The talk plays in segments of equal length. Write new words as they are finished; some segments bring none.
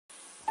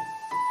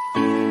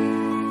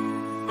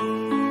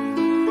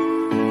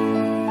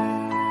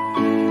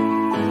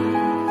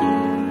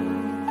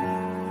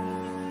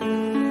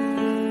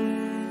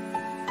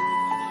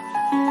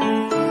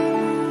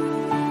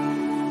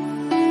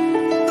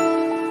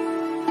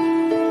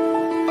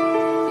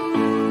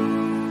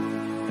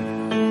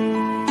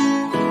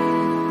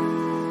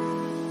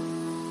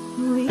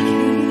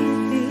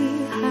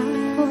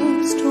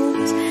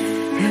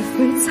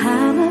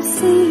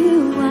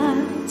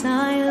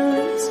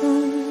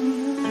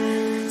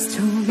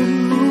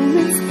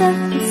that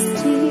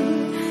misty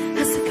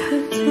as the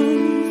curtain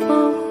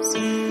falls.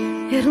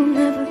 It'll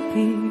never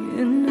be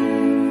enough.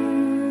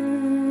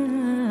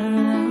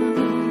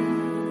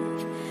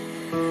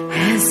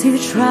 As you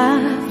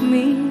drive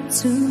me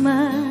to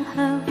my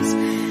house,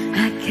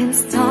 I can't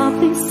stop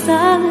these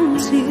silent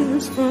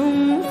tears from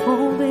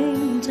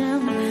falling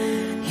down.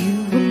 You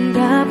and I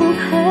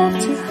both have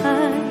to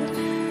hide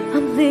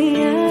on the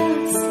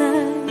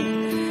outside.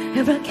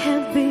 If I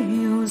can't be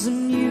yours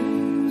and you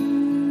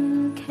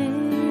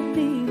can't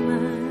be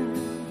mine,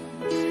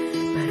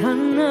 but I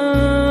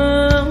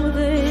know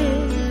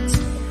this,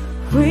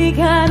 we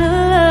got a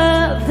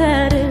love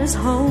that is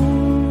homeless.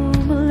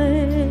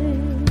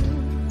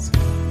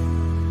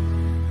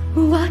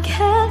 Why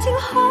can't you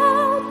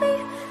hold me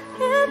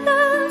in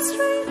the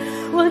street?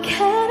 Why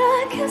can't I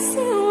kiss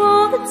you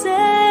on the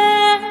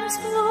dance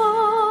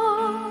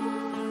floor?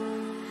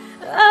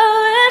 I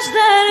wish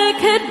that it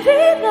could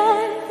be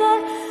like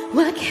that.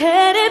 Why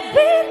can't it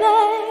be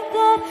like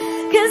that?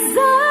 'Cause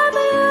I'm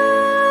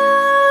yours.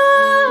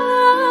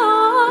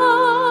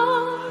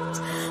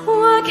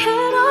 Why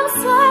can't I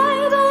say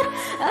that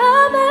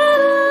I'm in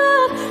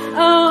love?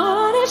 I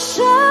wanna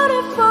shout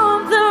it from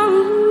the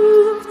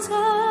rooftops.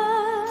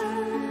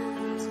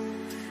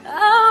 I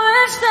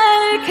wish that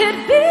it could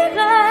be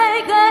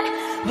like that.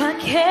 Why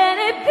can't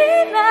it be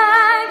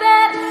like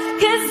that?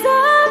 'Cause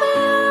I'm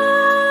yours.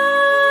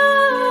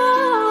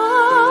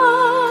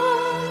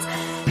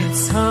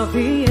 It's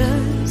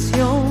obvious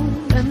you're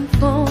meant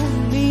for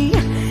me.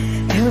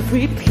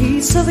 Every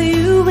piece of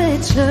you,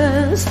 it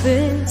just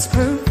fits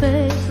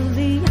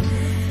perfectly.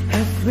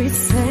 Every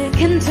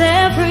second,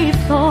 every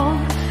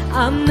thought,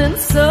 I'm in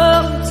so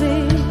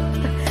deep,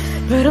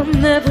 but I'll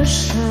never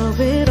show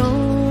it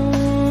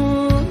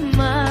on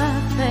my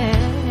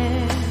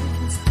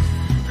face.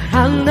 But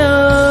I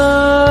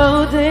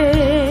know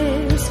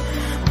this,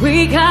 we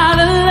got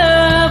a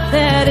love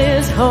that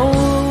is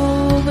homeless.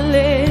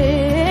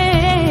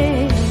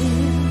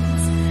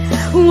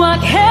 Why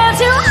can't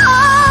you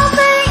hold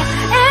me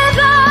in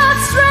the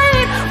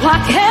street? Why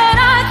can't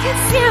I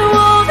kiss you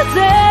on the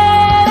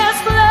dance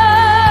floor?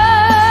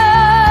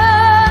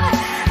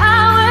 I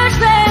wish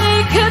that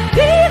it could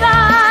be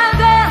like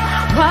that.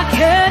 Why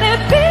can't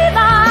it be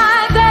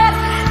like that?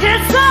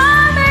 'Cause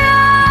I'm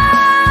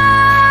yours.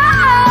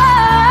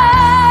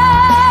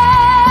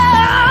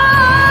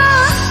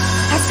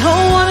 I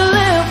don't wanna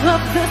live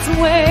up this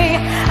way.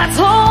 I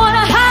don't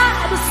wanna hide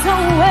this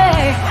away.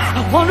 I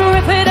wonder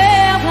if it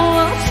ever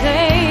will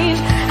change.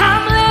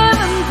 I'm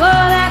living for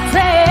that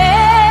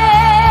day,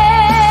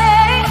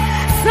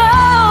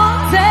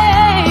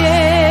 someday.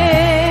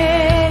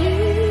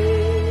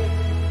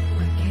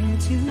 Why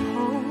can't you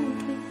hold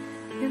me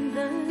in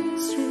the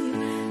street?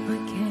 Why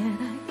can't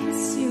I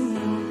kiss you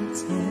on the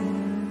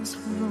dance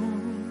floor?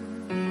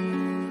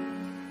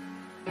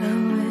 I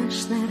wish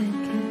that it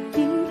could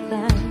be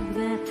like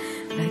that.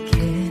 Why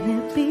can't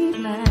it be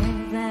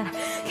like that?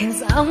 'Cause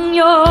I'm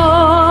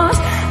yours.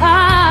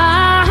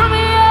 I'm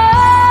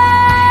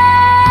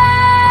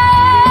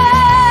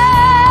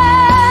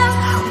yours.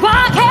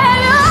 Why can't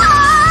you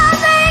hold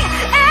me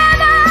in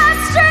the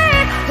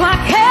street? Why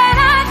can't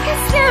I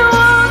kiss you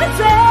on the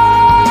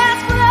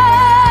dance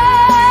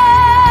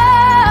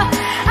floor?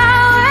 I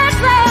wish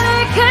that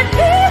it could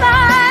be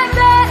like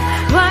that.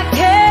 Why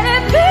can't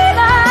it be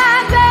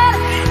like that?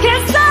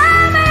 'Cause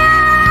I'm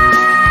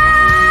yours.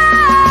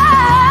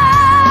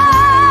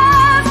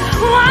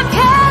 Why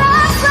can't I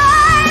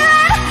say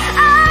that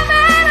I'm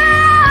in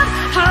love?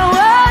 I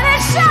wanna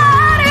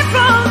shout it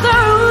from the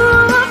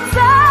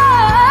rooftops.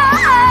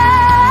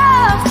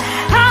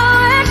 I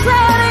wish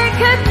that it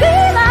could be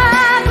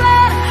like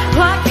that.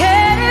 Why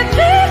can't it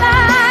be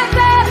like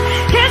that?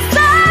 'Cause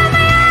I'm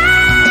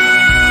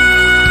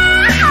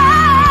yours.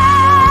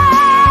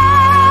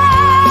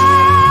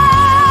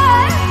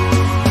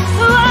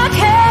 Why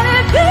can't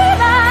it be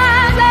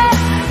like that?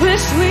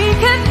 Wish we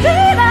could be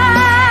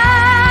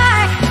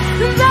like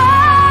that.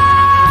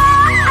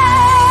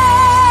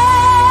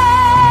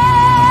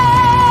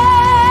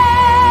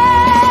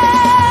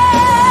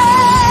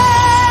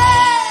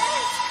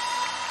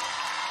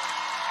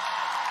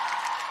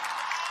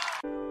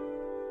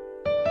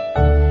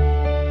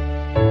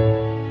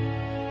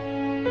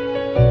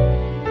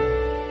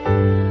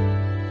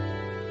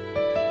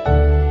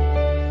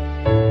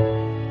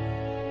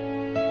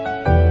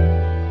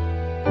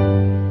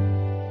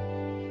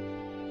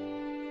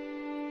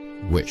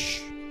 Wish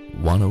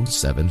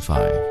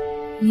 1075.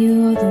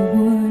 You're the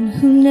one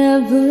who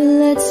never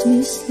lets me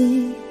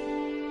sleep.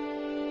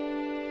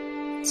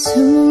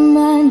 Turn my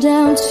mind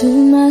down to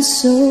my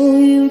soul.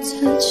 You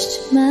touched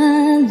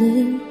my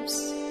lips.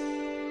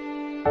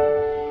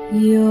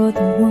 You're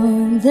the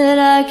one that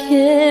I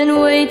can't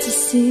wait to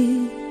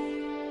see.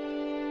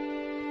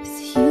 With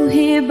you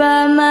here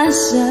by my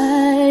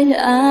side,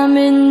 I'm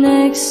in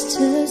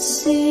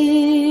ecstasy.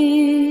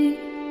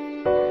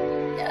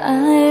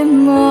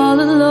 I'm all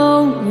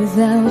alone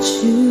without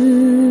you.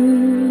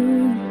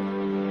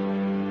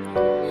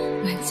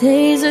 My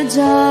days are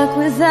dark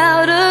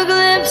without a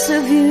glimpse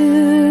of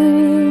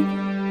you.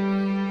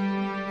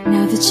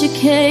 Now that you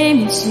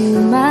came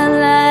into my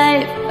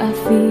life, I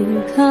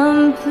feel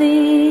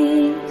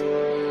complete.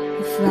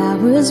 The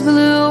flowers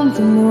bloom,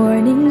 the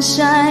morning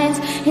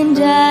shines, and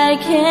I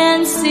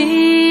can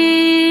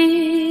see.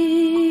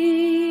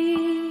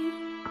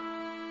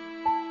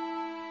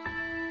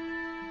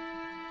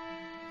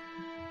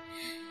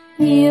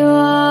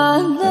 Your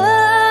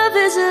love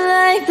is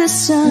like the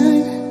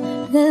sun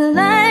that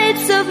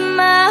lights up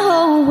my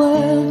whole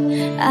world.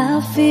 I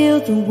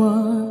feel the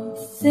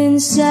warmth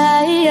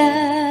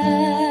inside.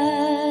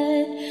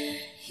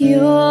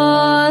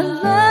 Your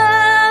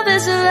love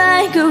is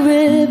like a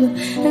river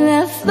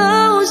that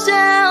flows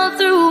down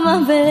through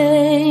my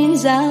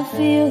veins. I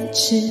feel the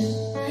chill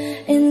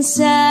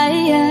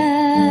inside.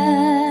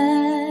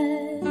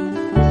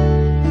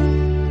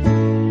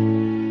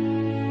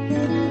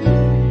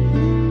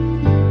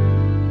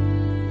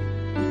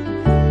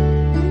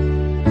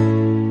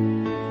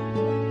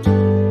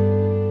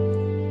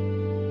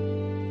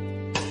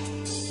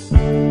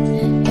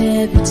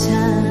 Every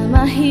time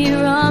I hear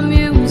our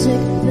music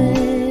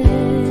play,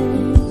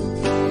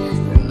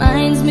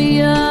 reminds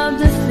me of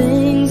the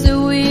things that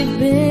we've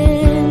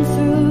been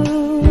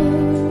through.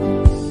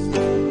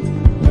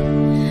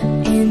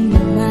 In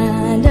my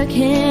mind I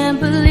can't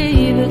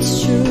believe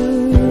it's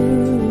true,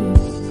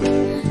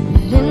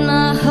 but in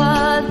my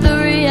heart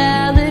the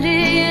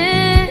reality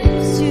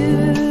is you.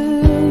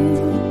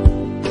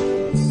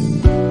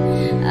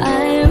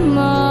 I am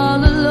all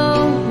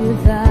alone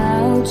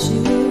without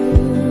you.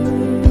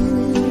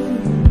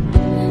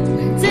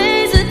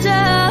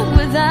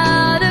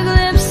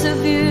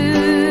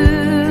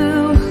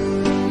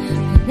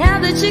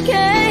 You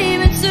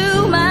came into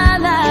my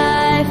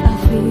life, I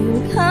feel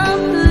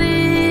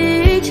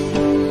complete.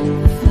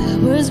 The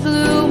flowers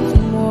bloom, the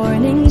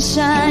morning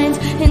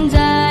shines, and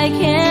I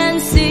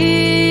can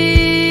see.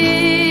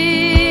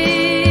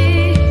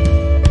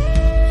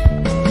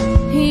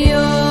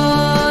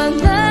 Your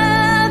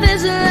love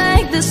is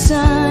like the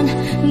sun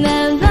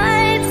that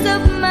lights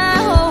up my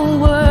whole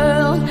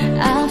world.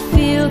 I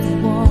feel the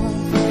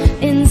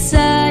warmth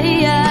inside.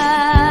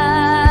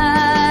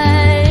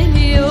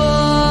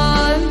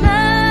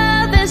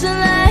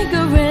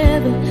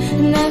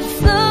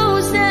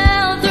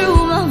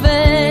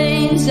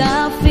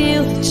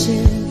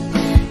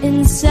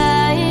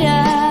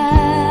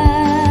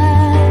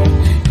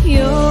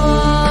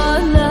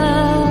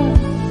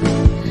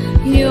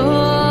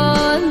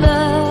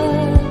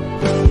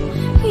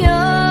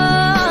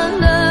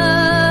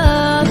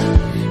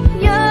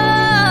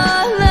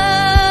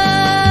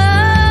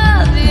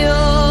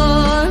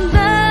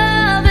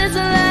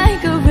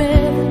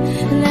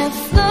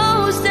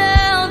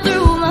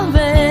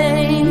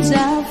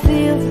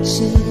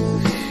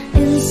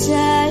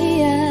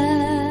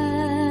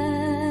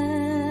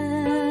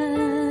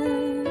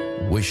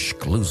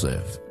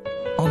 Exclusive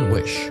on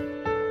Wish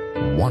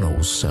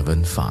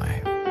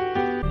 107.5.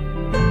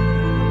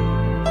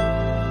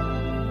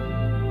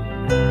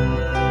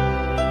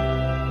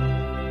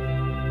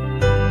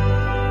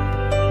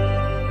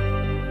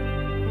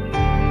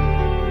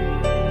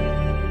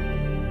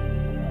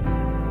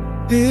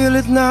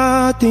 Pilit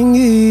nating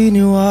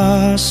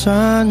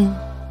iniwasan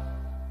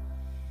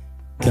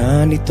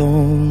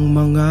ganitong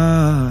mga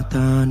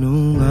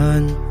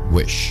tanungan.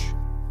 Wish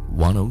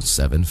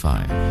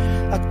 107.5.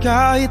 At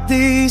kahit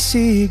di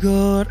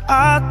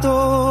sigurado,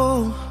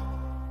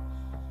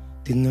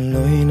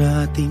 tinuloy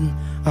natin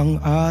ang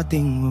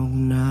ating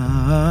ugnayan.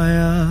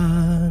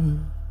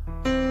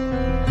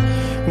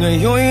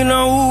 Ngayon'y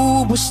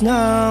naubos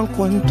na ang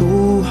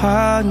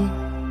kwentuhan,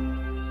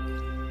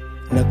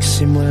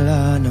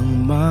 nagsimula ng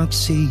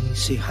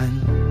magsisihan.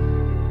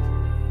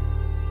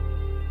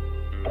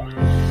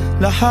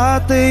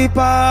 Lahat ay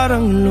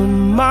parang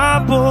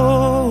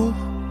lumabo,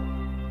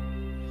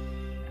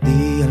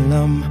 di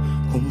alam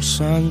kung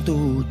saan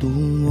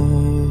tutungo.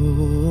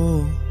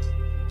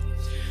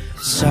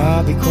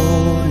 Sabi ko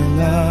na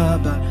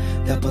nga ba,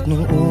 dapat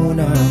nung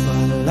una pa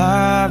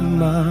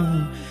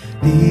lamang,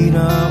 di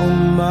na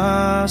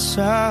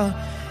umasa,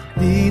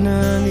 di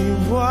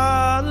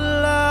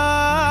naniwala.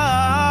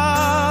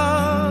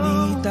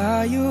 Hindi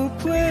tayo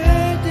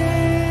pwede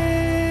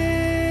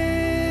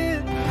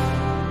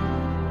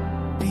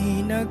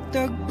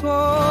pinagtagpo,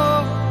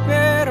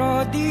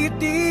 pero di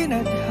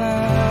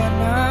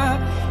tinadhana.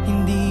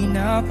 Hindi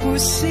na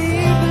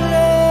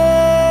posible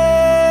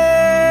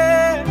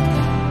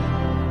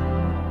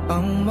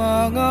ang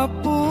mga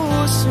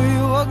puso'y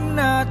huwag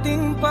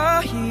nating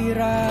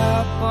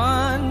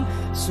pahirapan.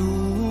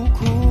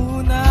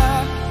 Suko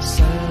na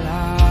sa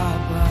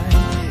laban,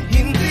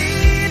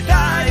 hindi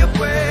tayo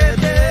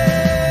pwede.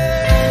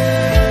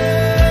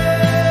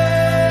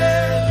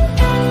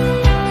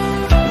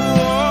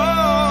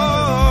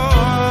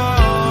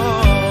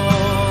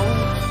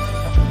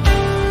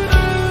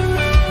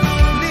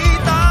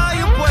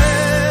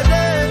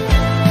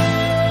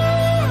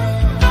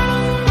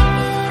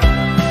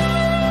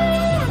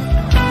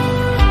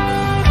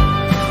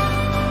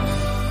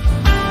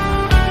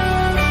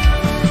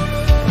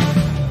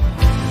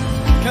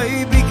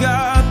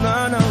 Bigat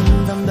na ng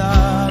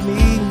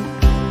damdamin,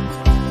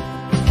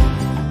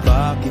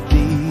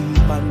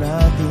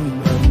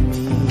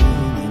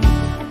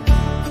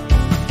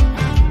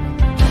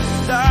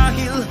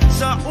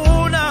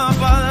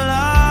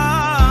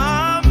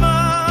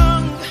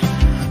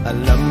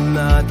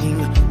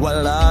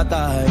 wala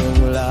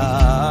tayong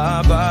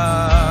laban.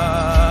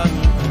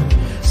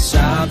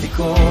 Sabi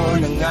ko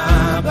na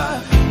nga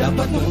ba,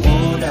 dapat nung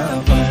una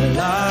pa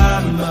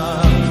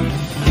lamang.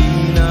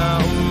 Di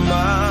na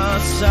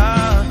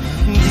umasa,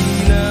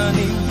 di na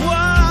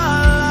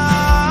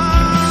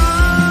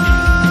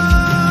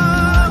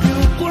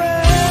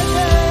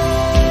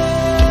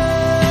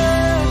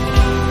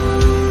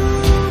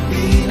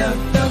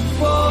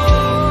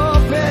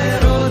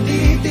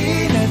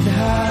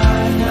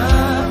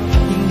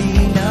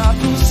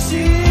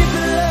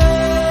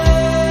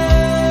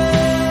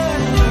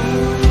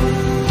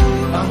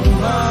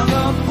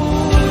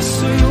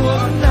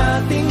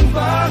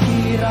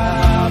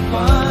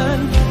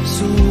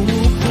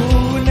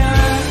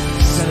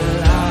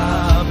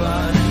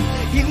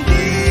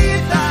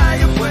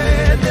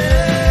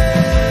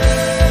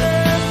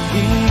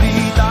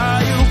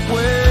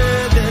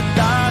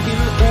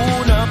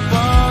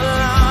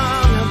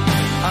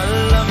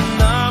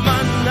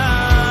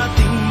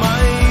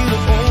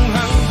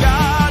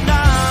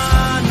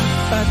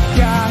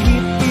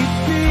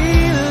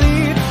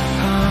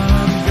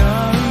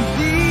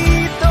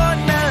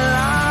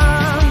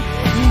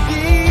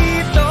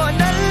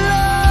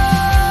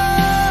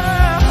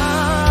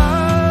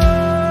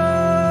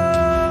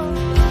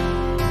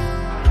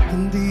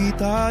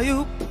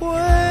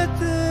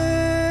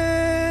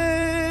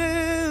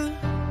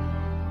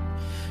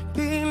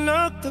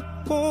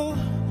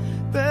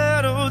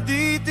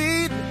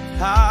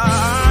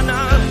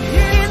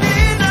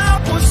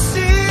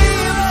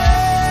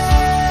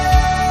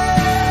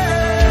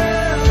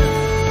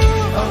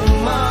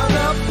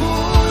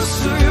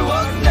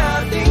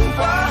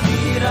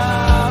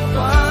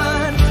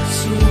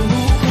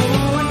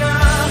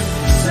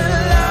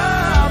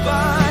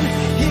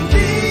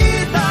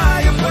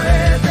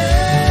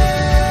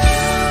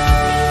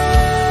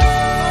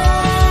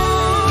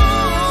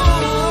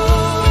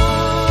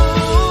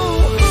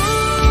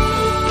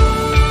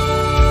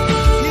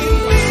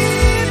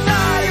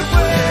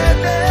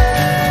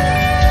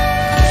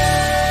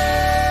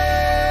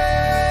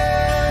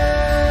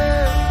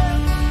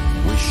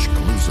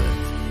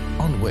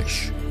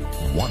Wish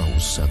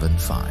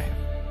 1075.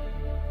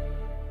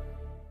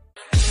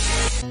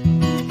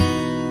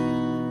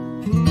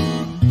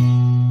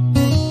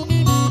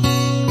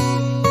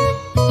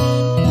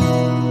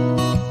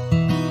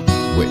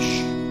 Wish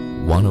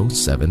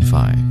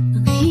 1075.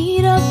 Ang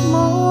hirap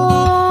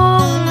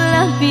mong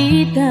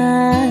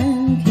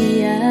lapitan,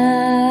 kaya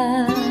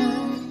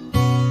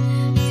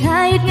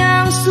kahit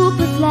nga ang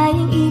super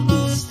flying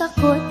ibis,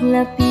 takot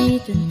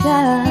lapitan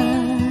ka.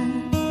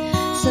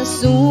 Sa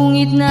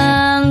sungit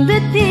ng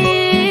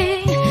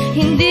dating,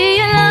 hindi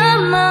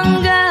alam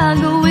ang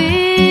gagawin.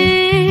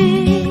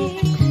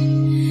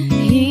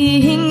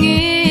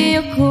 Hihingi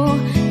ako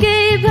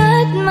kay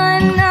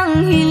Batman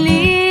ng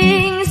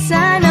hiling,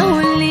 sana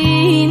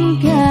huliin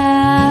ka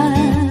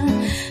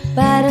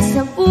para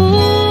sa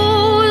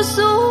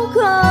puso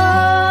ko.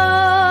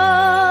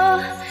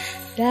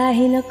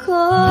 Dahil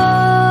ako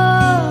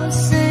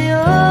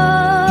sa'yo,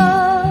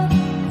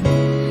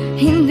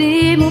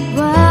 hindi mo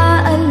ba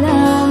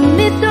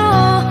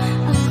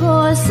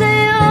ako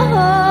sa'yo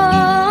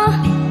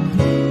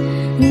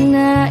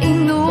na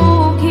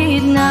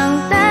inukit ng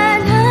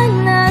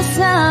tadhana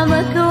sa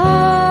bato,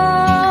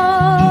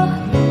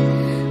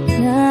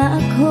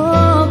 na ako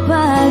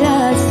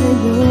para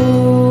sa'yo.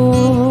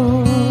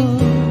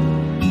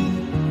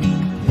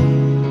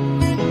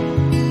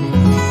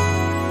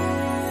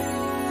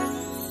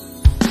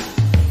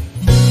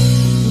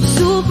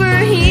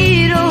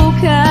 Superhero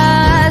ka,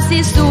 si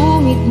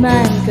sungit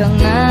man ka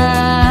nga,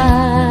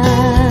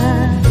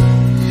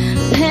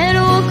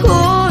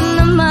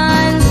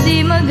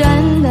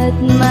 at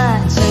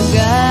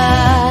matyaga.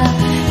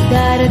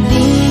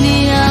 Darating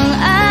din ang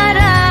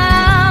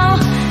araw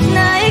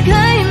na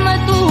ika'y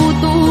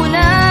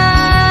matutunaw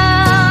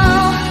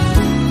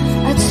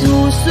at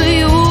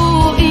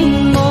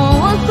susuyuin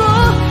mo ako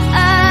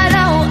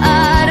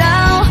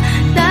araw-araw.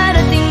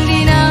 Darating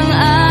din ang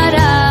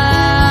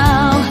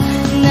araw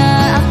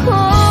na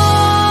ako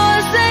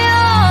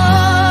sa'yo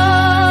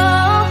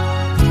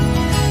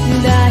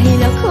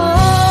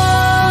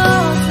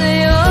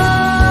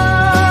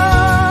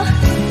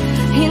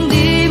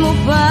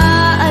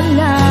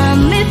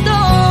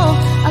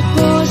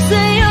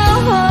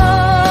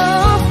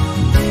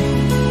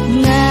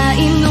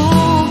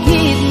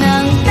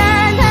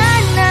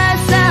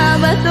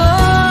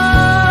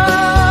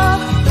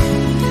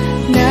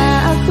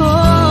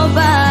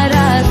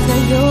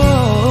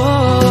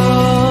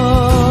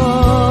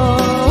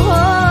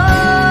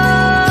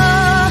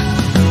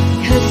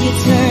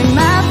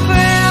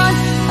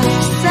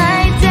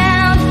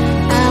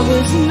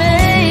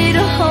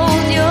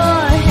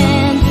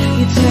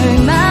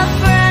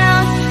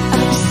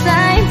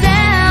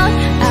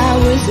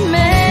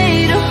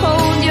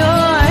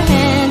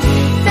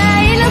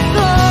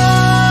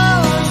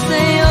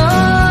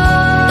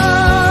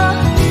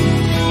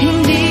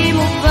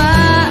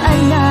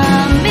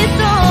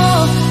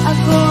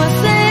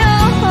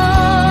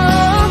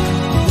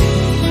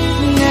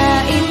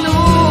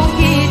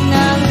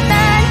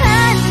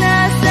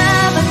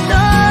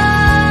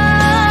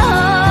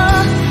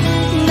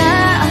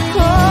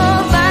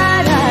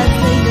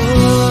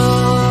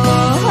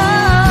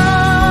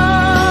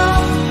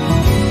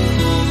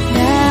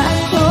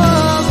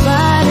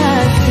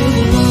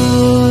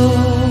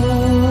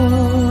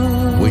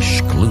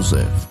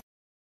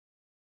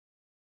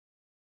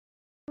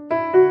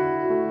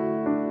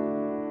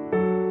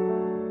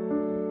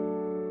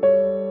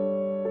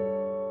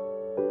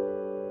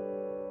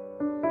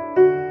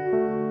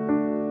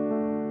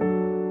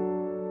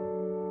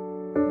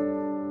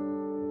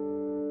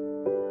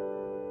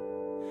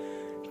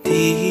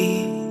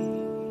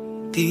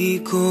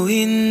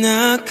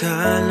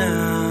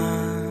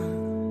tadhana,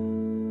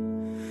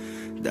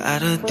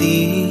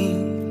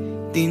 darating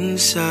din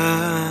sa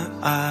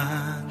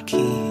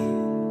akin.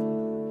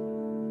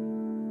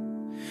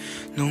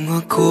 Nung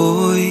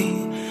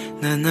ako'y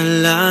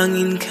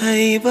nanalangin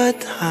kay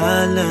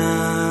Bathala,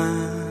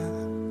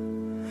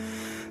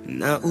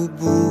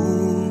 naubusan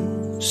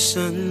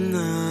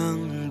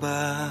ng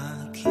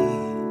bakit.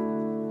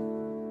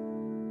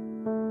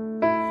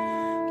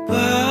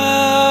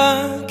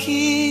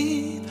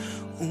 Bakit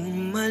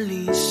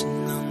umalis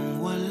nang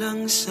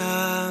walang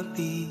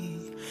sabi?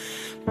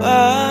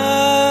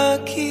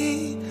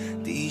 Bakit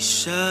di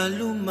siya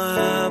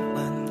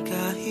lumaban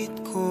kahit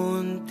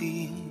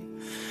konti?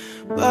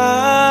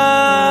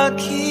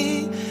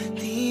 Bakit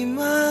di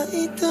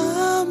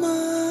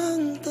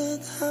maitamang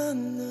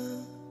tadhana?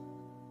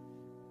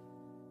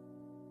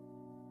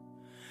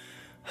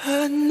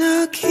 At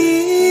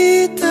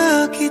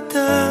nakita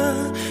kita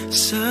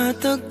sa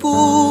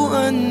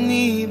tagpuan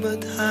ni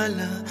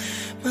Bathala,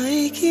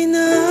 may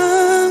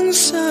kinang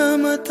sa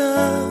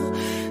mata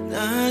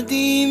na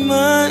di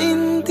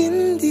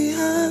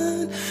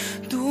maintindihan.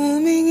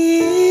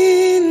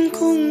 Tumingin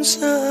kung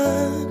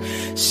saan,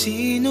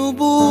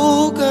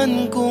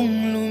 sinubukan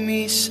kong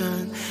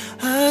lumisan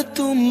at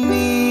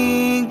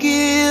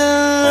tumigil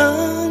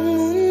ang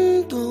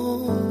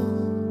mundo.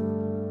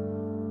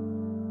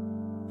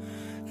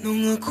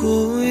 Nung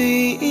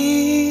ako'y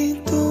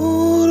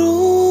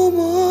ituro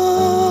mo,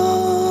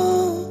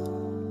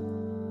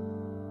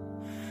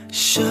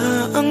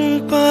 siya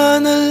ang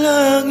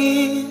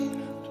panalangin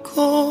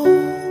ko.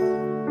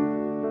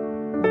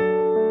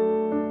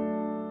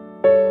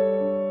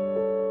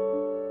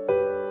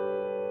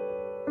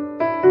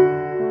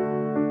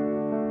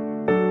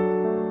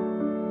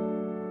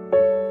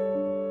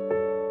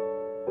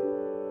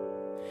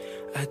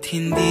 At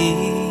hindi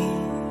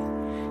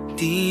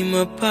di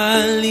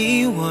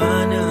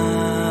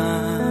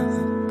mapaliwanag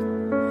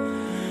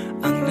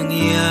ang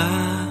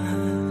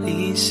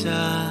nangyari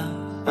sa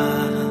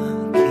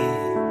akin.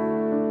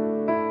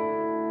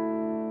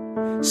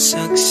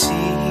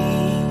 Saksi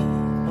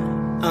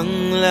ang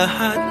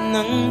lahat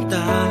ng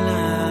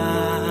tala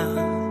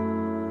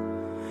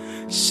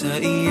sa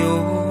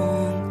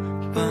iyong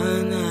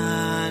panalangin.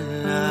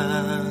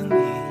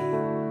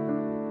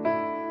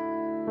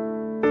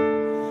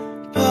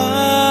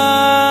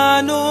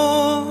 Paano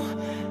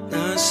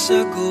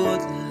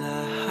nasagot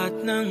lahat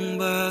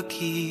ng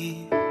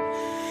bakit?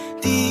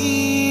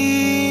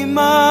 Di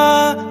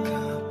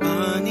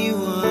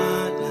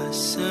makapaniwala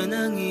sa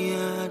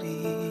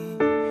nangyari.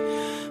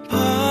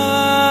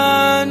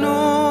 Paano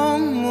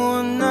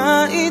mo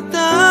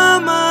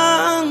naitama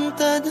ang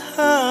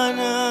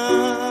tadhana?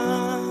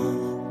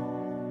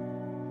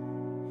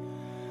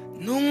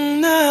 Nung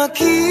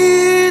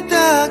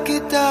nakita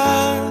kita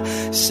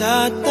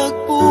sa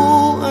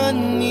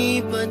tagpuan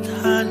ni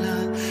Bathala,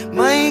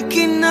 may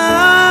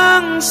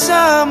kinang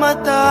sa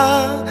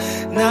mata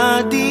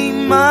na di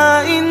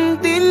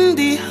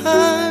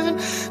maintindihan.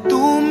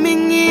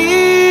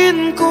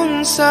 Tumingin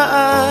kung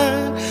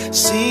saan,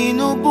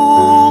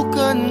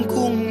 sinubukan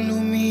kong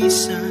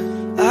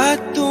lumisan at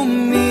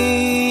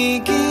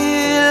tumigil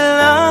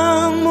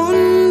ang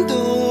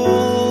mundo.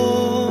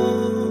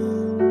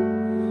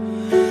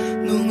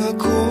 Nung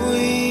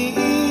ako'y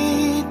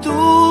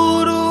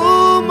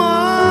ituro mo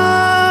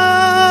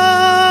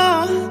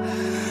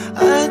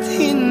at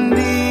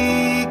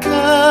hindi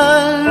ka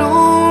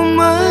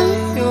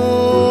lumayo,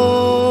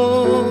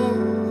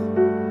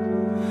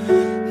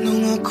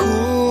 nung ako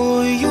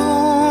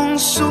yung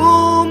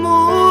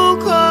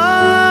sumuko,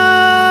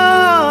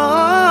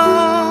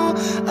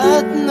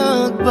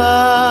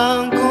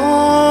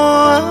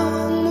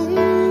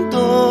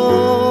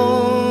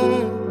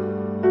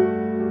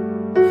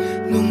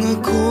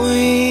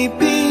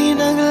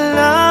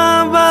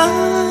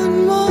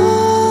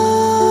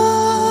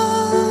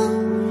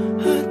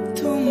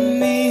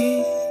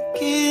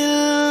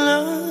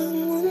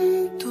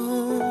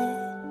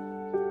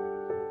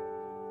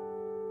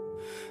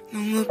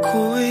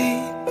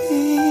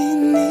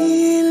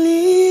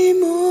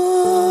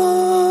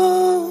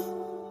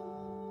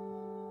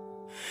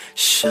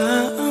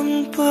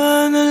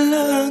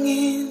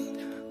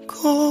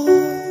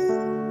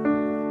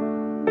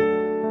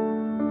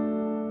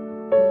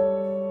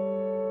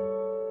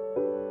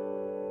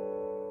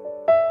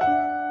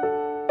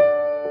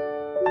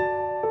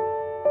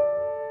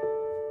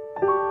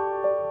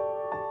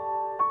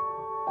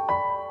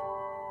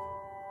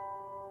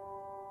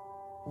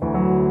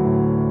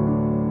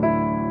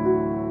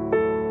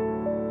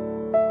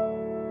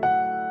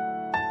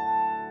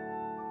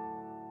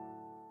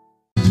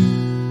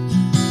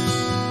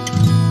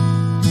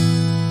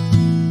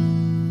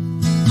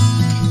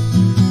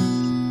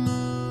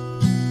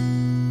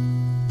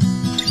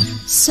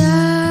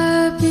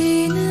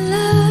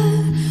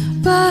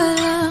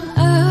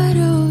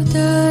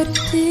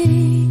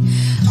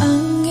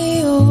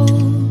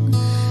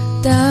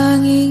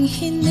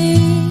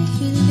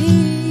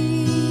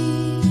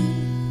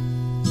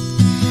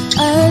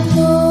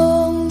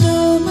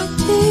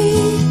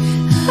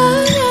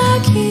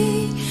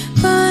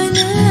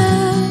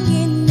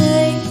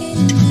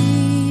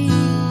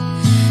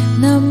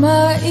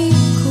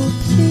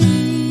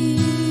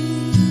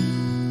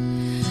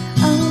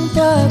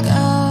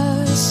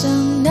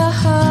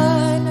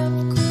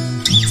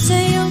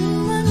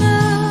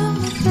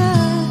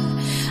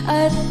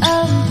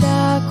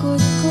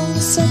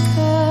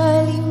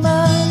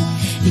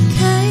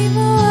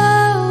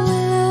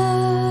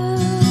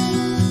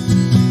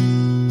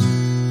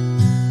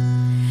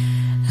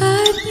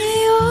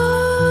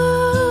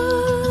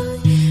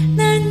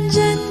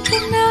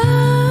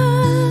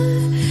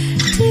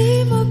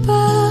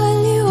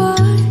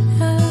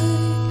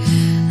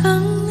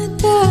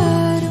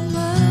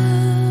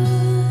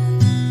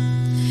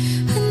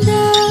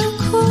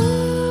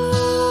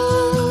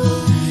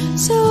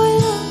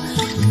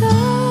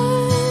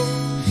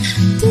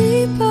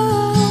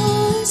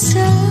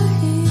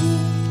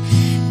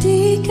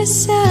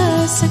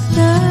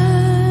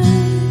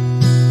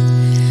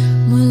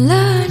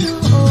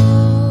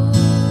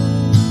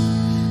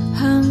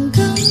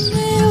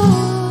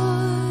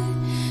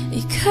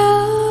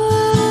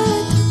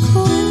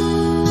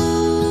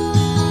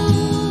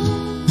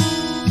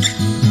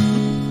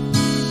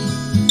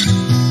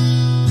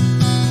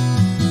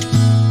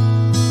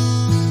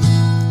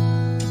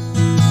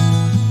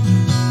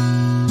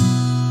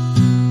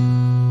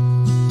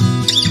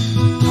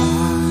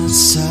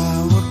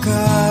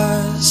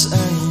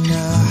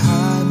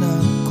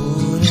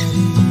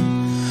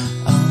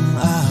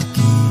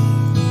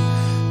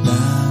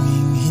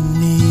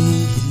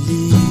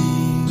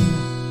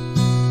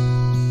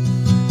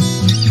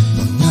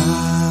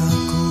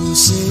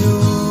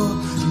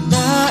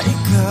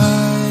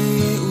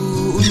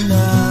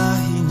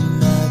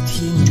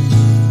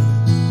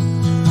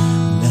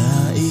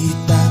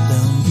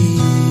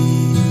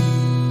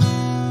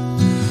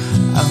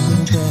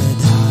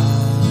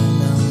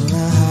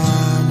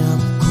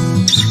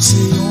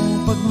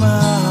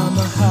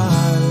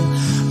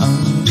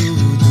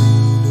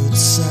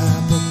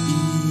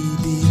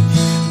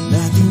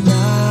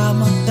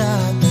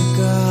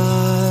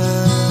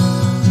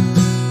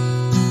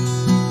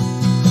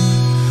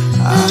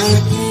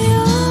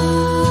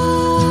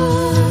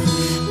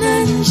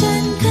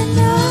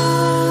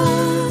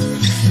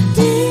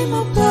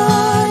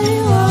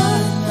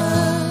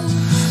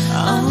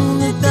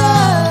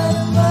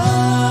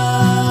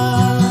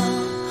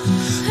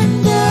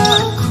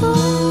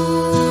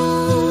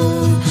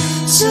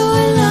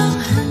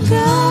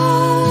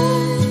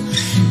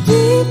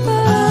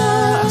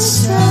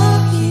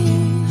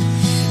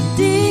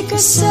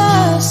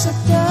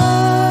 nasasaktan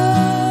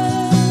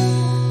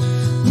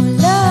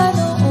mula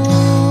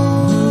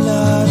noon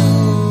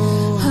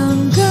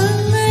hanggang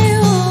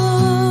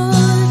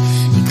ngayon.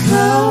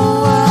 Ikaw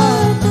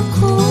at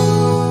ako.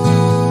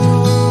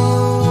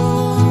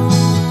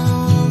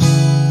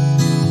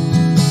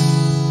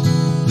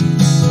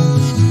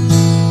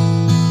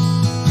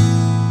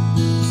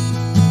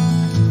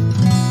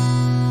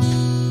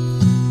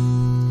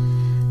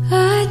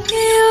 At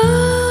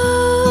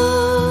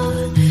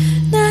ngayon,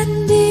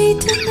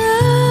 nandito na,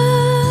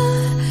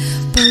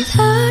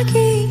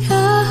 palaging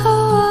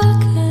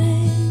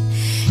hahawakan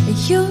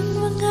iyong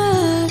mga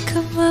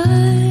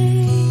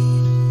kamay.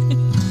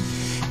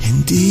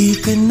 Hindi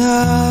ka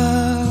na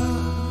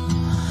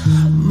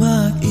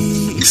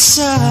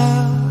mag-iisa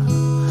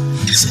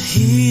sa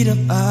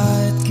hirap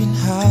at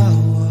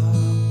ginhawa,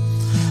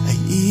 ay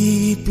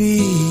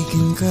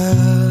ibigin ka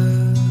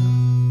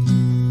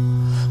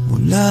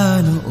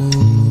mula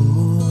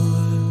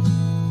noon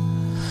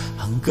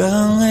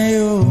hanggang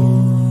ngayon.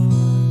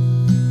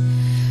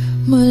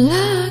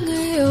 Mula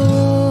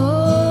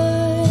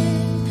ngayon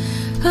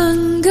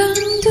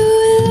hanggang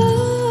dulo,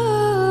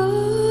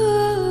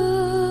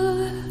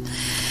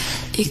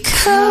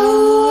 ikaw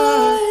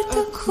at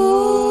ako.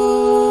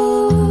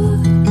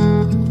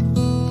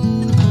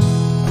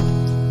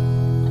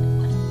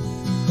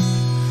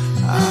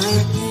 At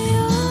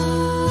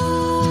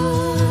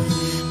ngayon,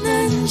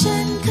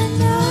 nandyan ka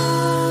na,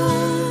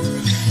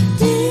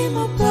 di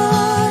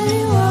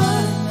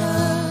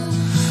mapaliwanag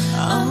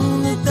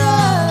ang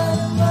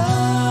nadarama.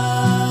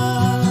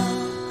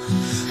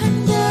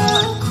 Handa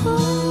ako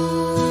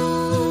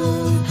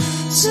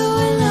sa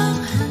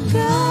walang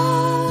hanggan.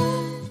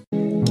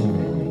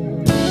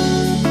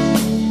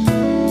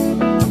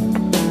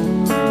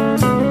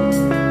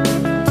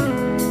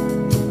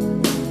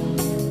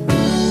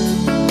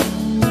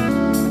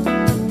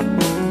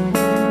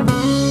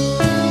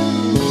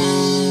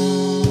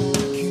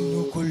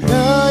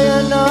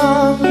 Kinukulayan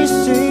ang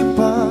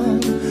isipan,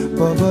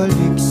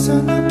 pabalik sa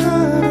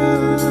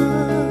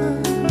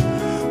nakaraan.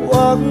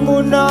 Huwag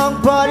mo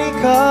nang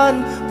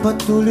balikan,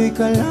 patuloy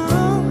ka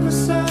lang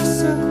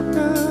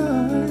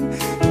masasaktan.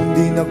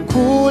 Hindi na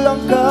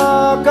kulang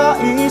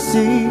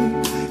kakaisip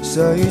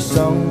sa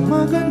isang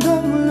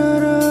magandang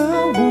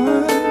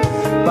larawan.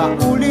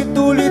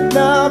 Paulit-ulit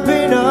na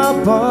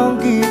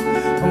binabanggit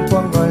ang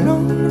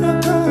pangalang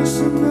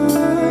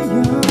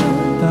nakasanayan.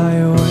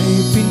 Tayo ay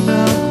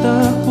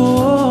pinagtagpo,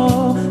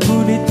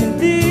 ngunit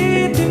hindi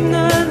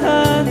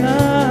tinadhana.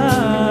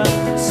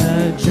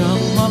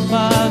 Sadyang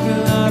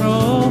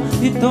mapaglaro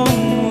itong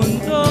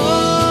mundo.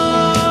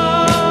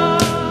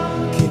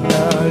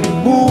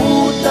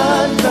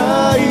 Kinalimutan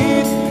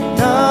kahit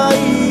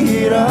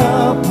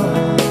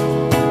nahihirapan,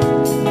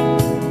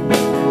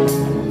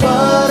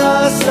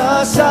 para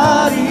sa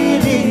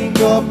sariling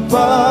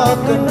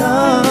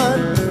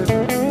kapakanan.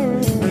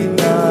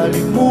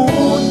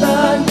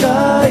 Kinalimutan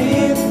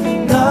kahit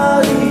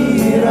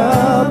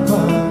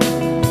nahihirapan,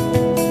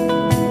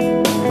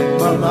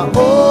 mga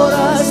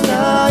oras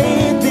na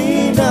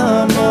hindi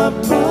na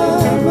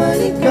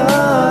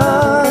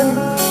mapabalikan.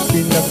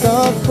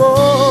 Pinagkak ko,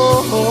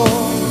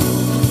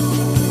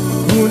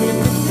 ngunit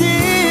hindi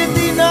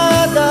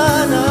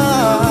dinadana.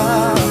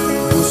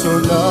 Puso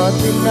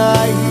natin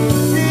ay hindi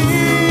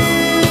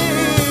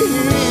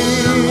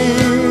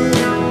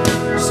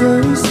sa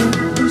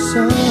isa't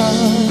isa.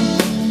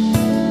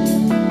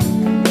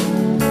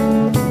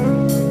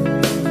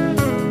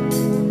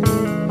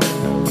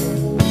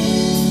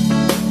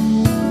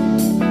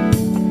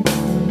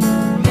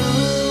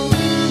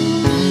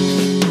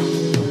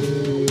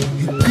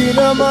 Hindi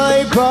na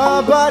may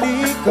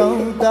babalik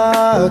ang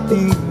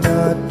dati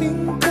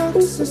nating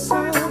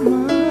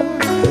pagsasama.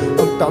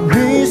 Ang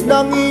tamis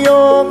ng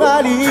iyong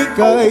halik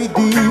ay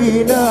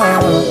di na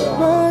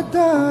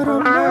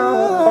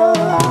madarama.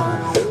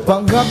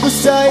 Pangako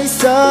sa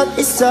isa't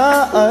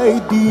isa ay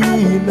di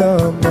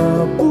na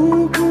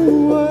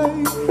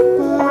mabubuhay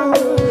pa.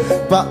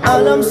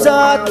 Paalam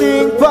sa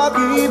ating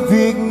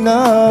pag-ibig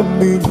na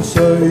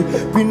minsa'y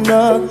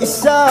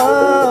pinag-isa.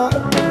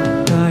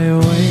 Tayo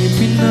ay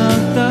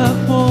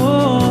pinagtagpo,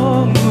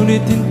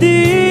 ngunit hindi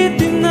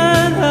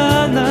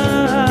tinadhana.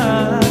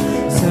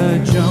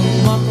 Sadyang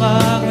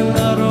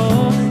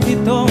makaglaro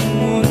itong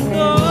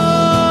mundo.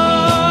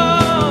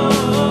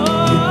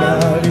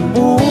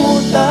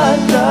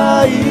 Kinalimutan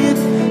kahit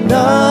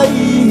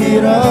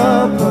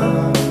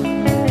nahihirapan,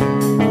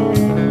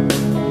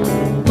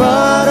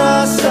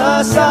 para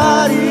sa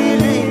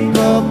sariling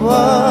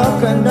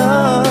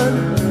kapakanan.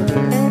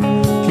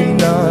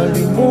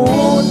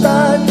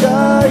 Kinalimutan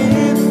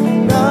kahit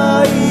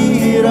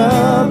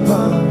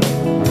nahihirapan,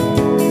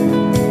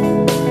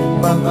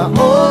 mga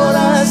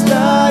oras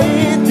na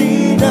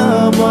hindi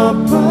na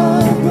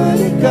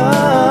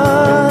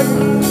mapabalikan.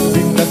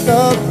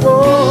 Pinagtagpo,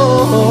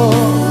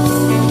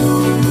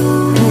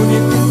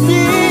 ngunit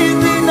hindi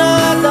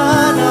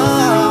dinadana.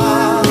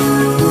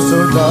 Puso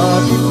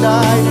natin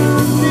ay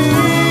hindi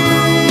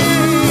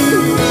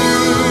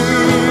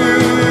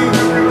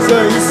sa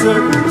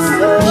isa't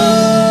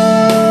isa.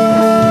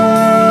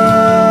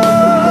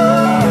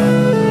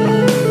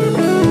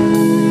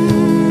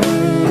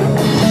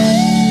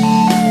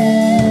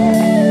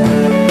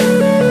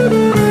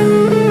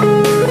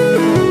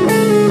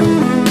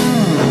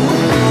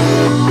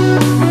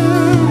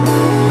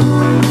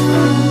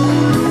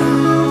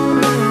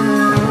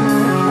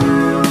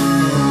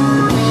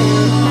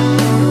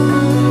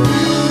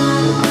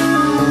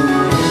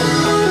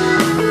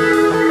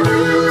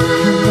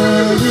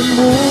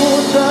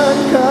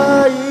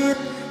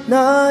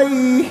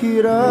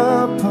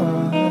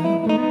 nahihirapan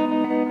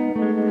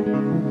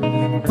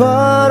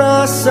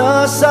para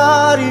sa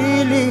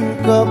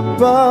sariling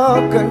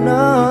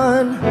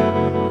kapakanan.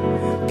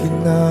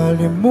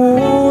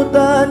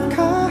 Kinalimutan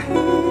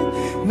kahit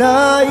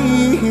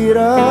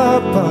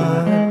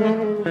nahihirapan.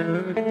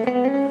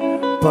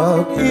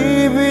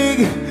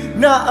 Pag-ibig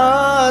na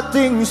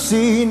ating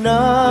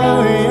sinayang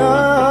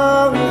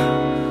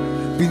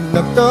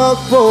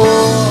pinagtagpo,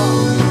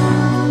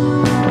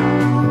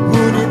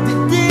 ngunit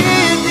hindi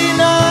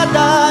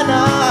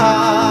dinadana.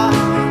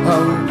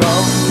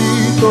 Hanggang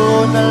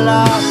dito na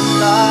lang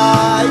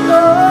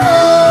tayo.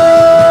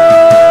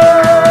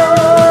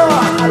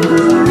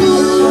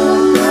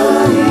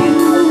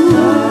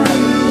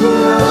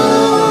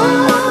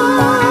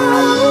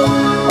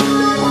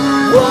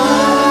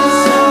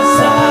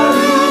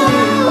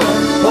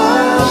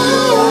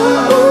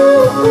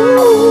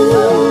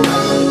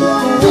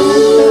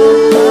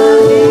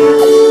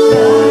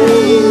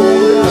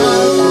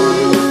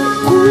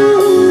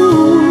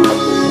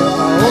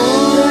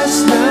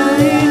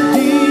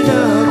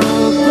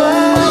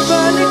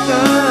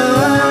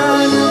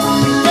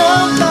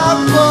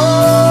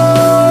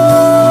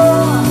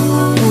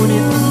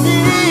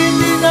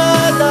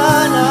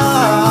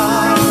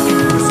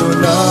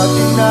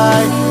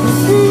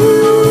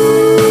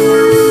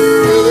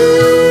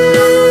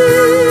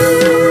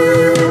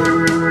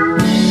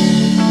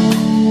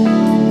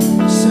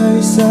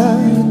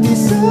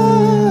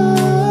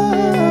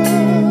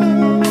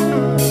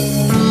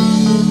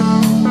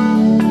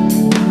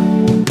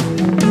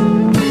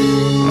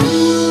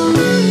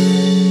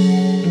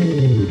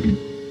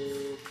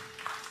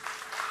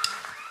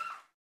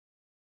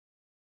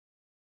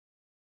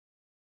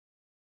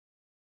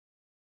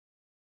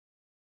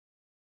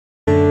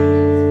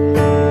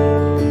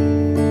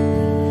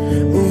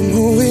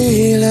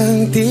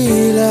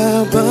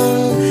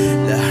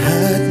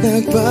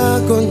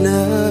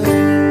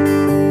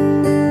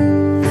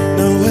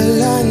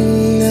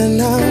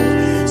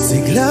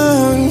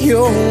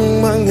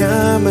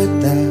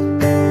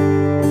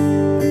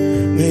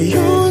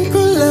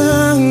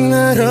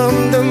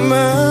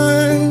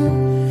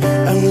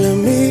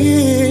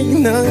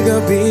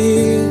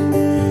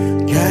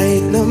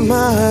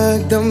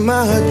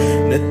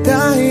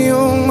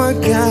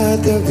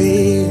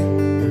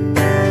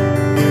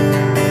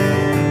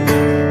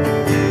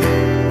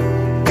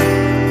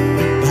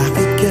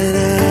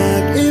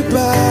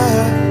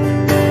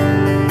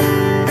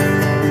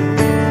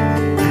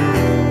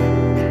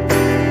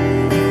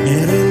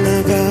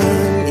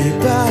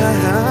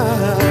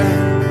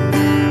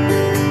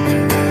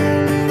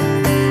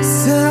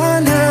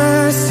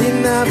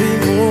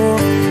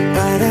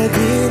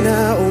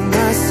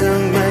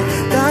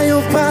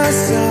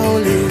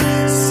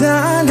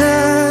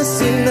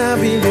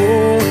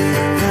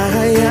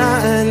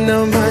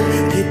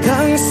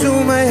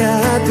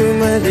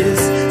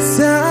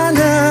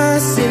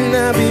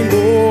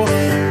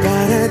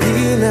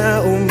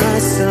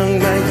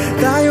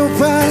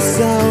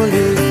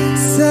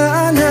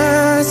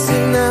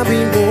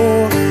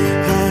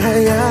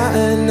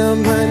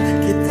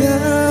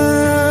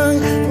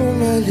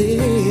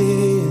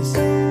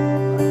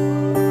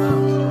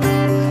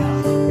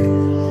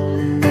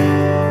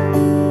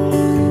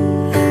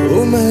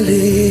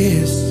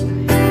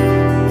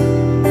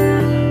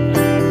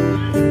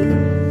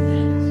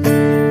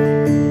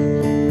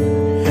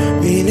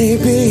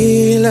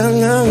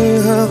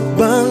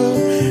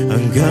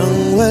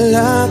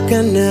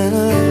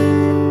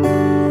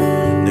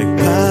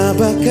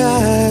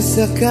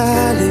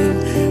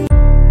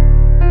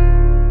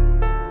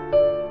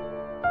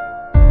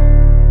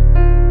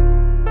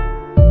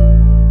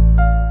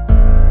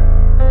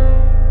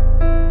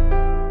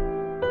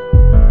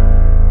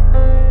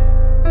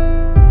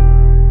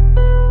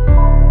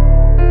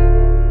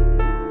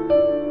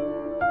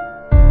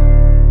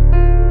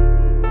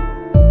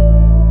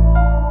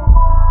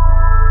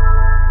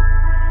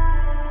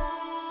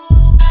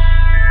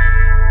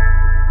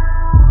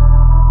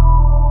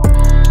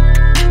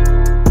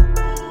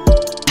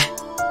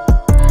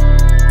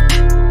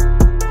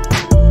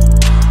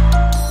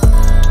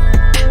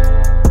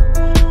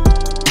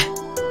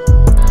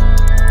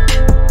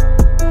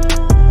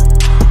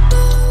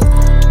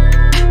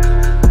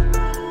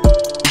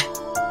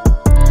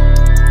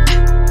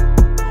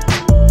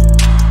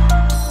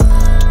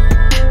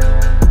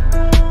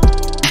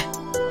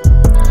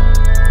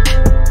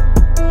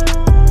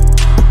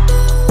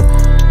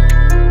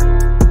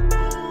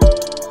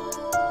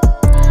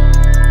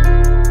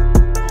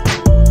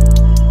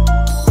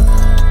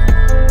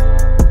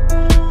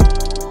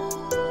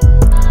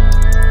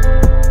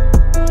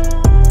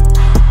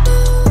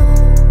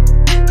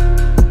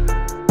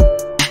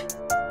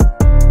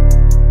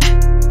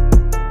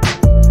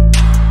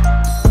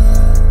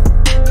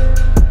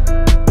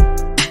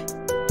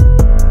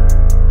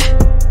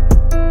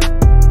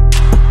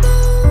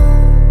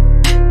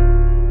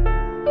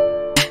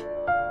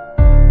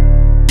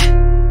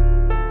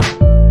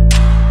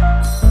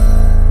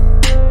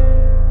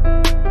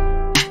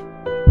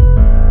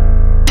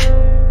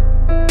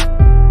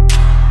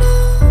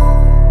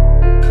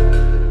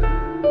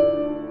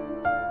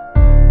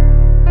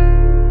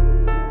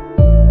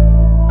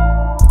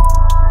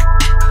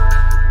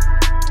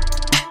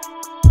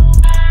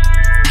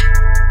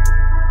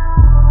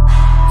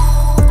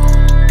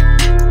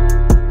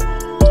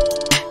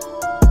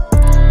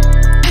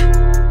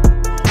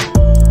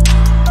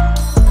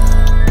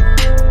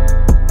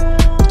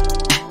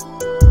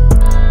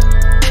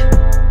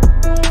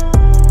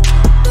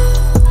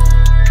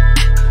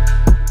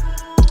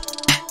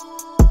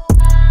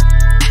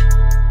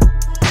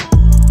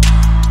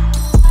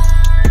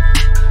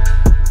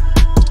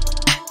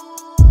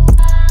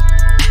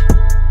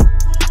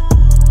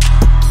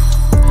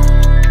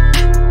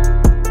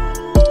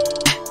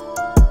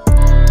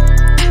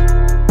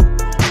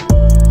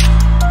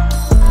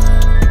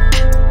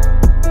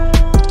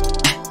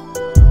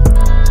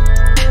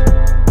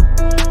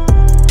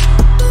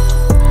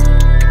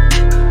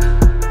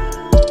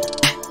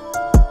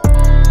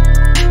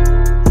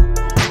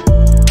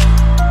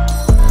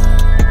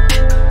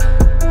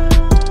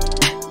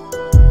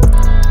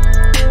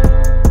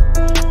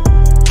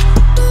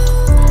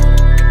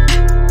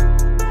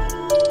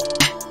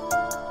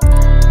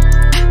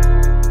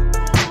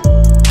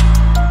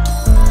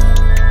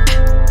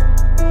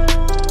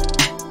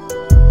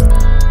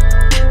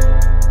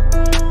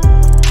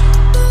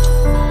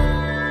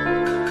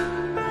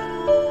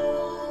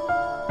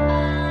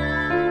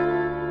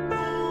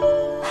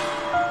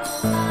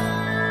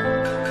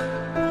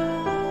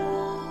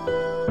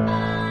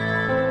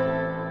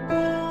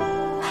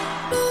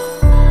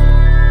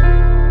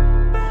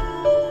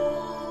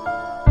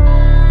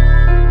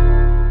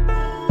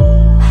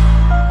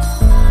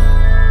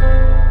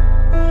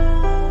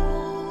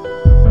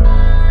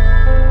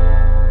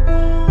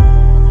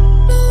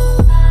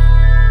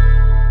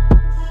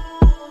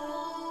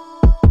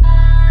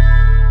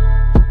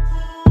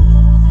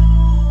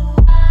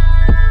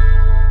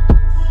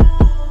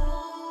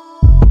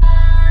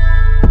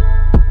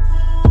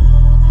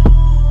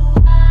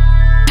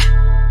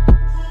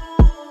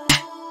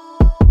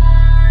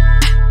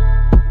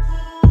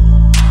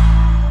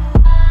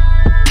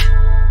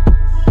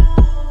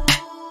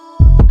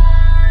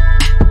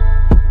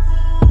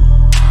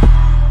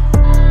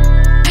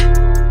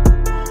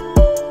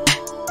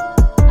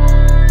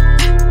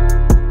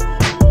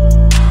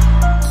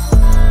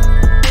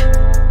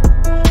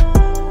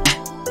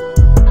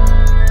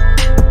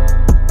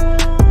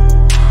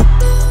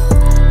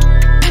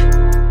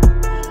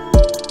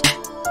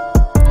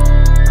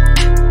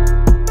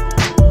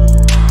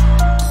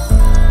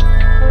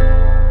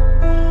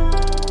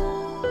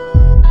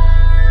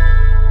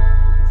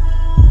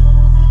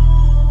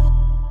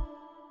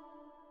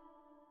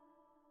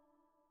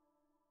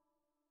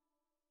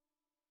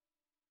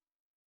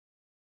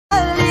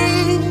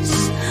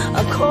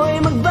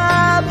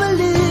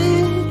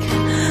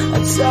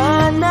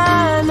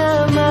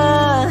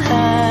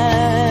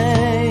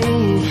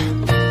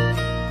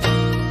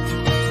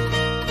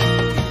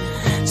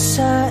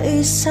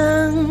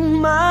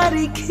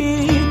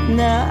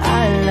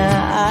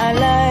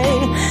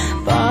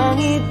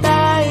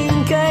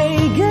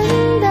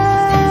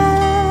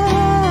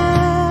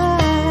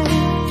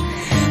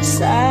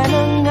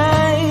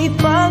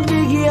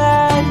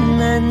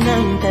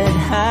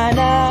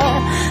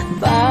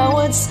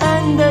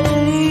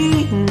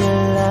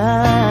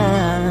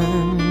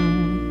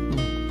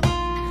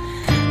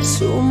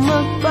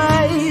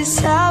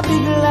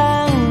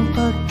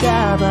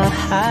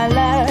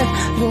 halal,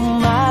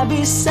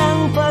 lumabis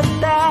ang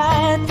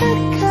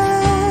pagtataka.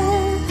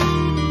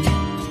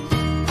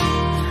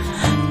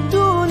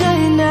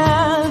 Tunay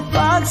na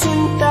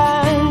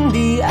pagsintang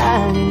di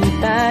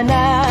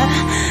alintana,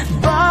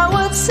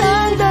 bawat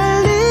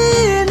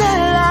sandali na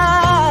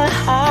lang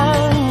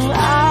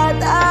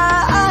at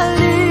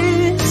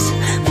aalis,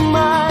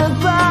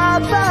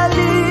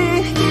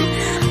 magbabalik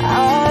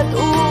at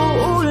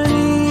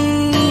uulitin,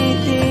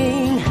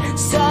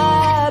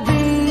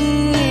 sabihin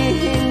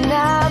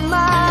na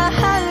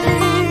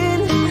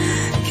mahalin,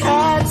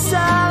 kahit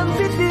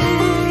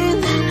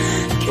sambitin,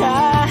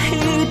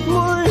 kahit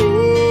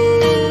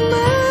muling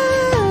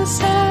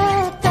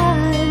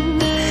masaktan.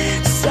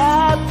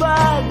 Sa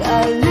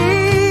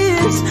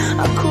pag-alis,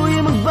 ako'y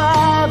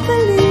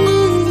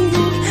magbabalik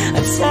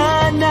at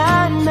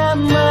sana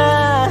naman.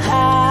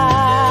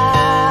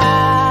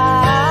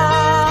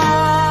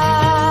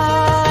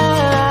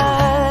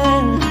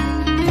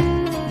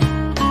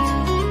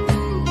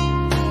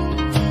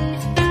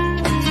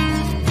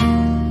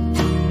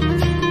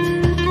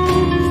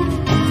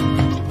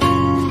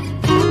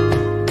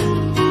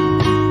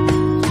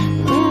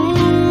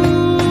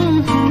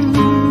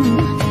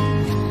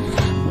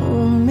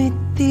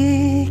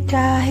 Umiti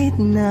kahit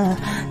na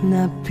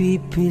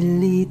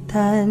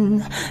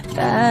napipilitan,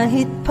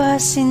 kahit pa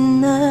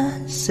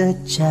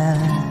sinasadya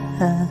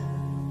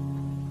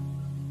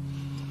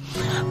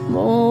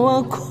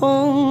mo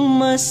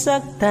akong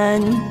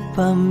masaktan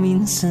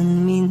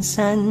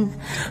paminsan-minsan,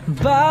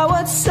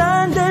 bawat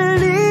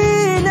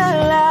sandali na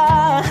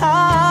lang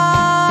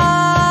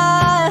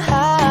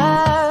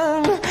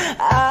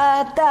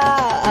at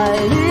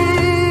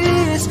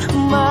aalis,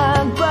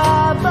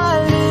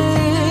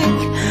 magbabalik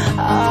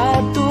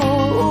at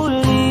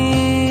uulitin,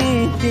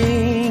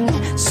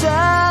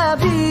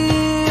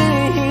 sabihin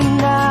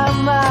na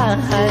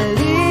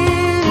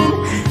mahalin,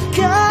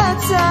 kahit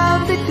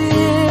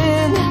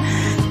sambitin,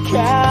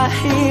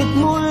 kahit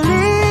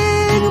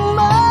muling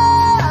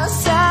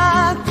masaktan.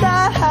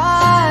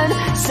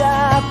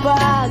 Sa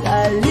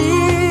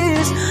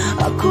pag-alis,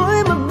 ako'y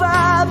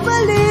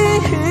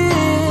magbabalik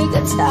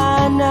at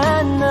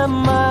sana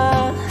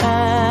naman.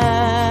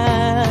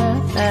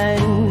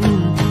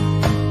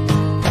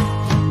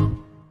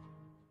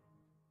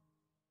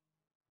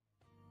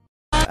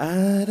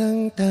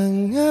 Arang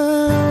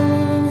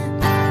tangang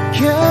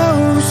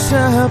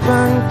kausap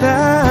ang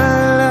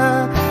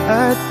tala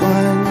at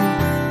buwan,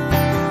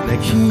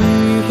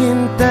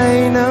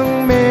 naghihintay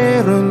ng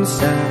meron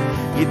sa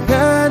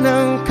gitna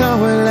ng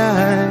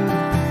kawalan.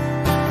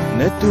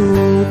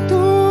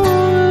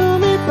 Natutong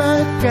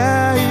lumipat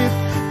kahit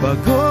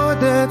pagod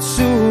at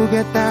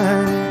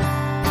sugatan.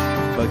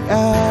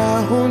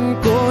 Pag-ahon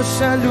ko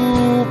sa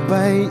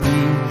lupa'y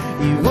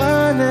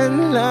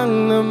iiwanan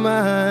lang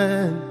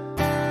naman.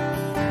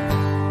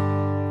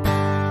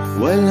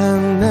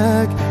 Walang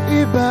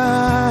nag-iba,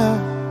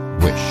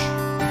 Wish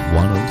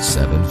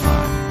 107.5.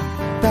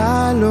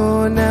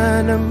 talo na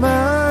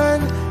naman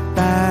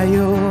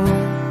tayo.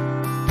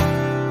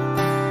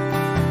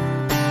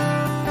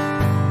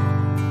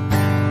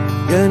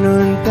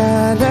 Ganun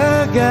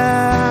talaga,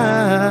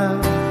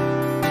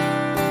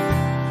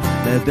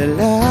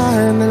 nadala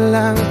na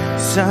lang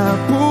sa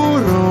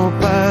puro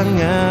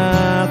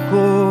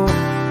pangako.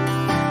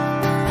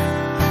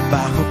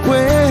 Baka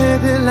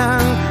pwede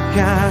lang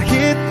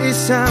kahit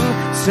isang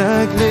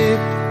saglit,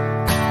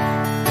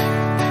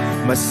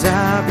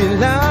 masabi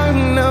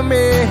lang na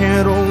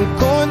merong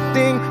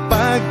konting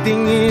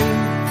pagtingin.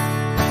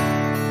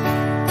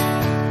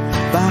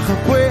 Baka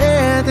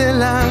pwede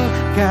lang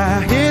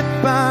kahit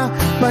pa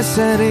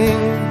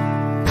masaring,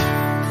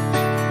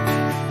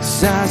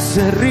 sa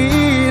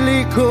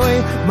sarili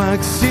ko'y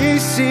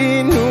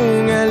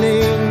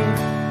magsisinungaling.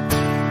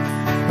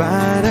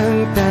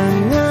 Parang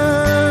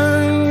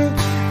tangang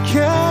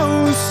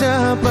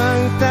kausap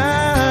ang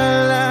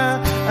tala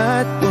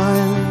at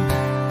buwan,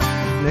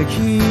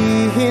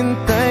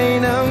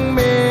 naghihintay ng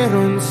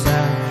meron sa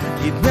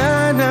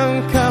gitna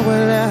ng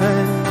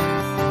kawalan.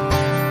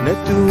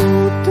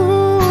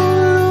 Natutong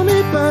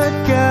lumipat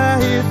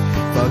kahit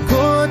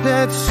pagod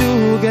at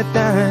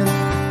sugatan.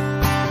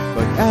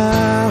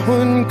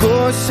 Pag-ahon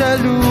ko sa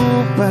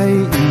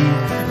lupa'y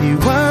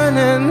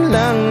iiwanan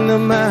lang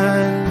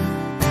naman.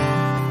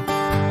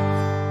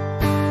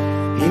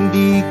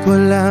 Hindi ko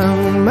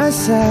lang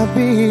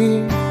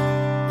masabi,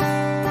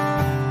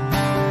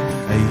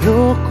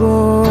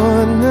 ayoko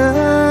na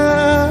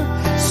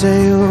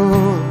sa'yo.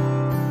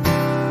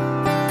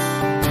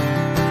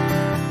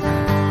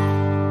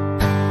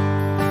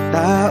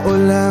 Tao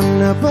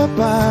lang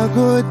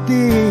napapagod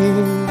din,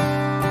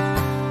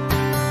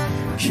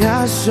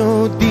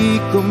 kaso di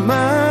ko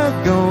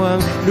magawang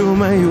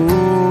lumayo.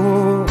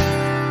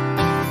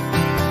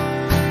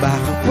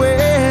 Baka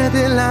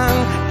pwede lang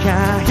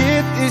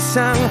kahit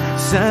isang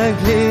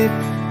saglit,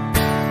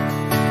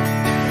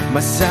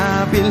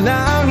 masabi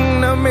lang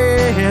na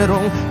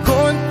merong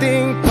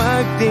konting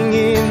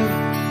pagtingin.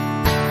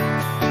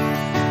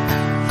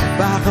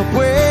 Baka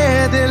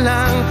pwede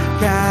lang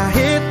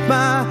kahit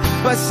pa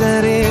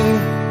pasaring,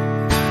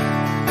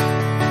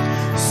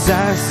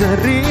 sa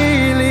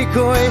sarili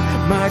ko'y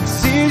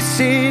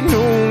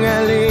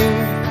magsisinungaling.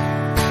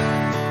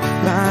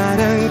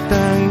 Parang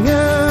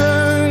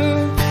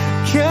tangang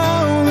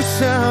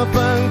kausap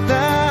ang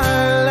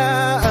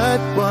tala at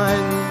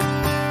buwan,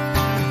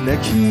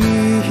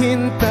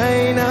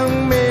 naghihintay ng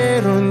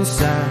meron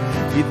sa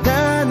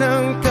gitna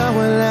ng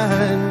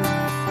kawalan.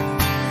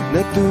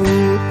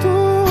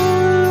 Natuto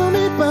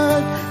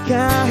lumipad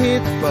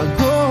kahit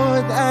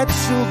pagod at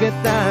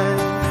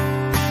sugatan.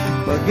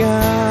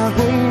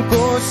 Pag-ahon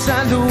ko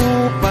sa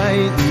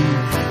lupa'y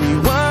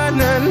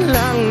iiwanan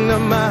lang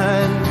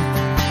naman.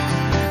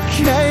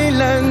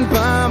 Kailan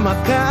ba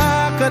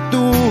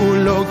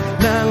makakatulog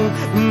ng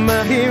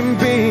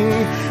mahimbing?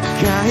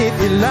 Kahit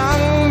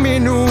ilang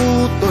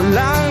minuto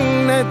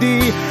lang na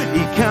di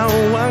ikaw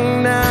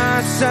ang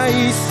nasa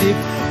isip.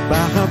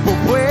 Baka po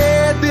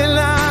pwede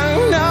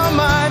lang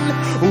naman,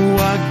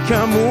 huwag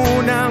ka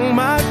munang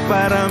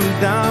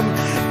magparamdam.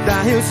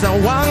 Dahil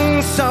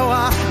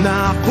sawang-sawa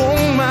na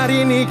akong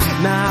marinig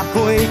na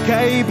ako'y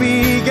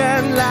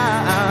kaibigan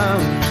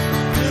lang.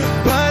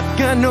 Ba't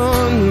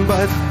ganon?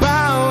 Ba't ba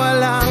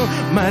walang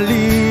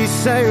mali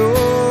sa'yo?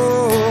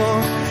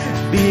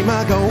 Di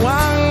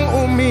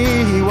magawang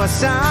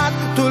umiwas at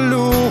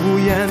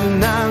tuluyan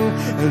ng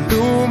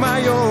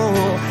lumayo.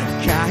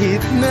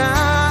 Kahit na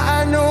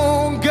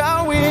anong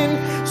gawin,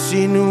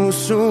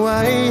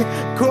 sinusuway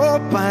ko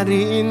pa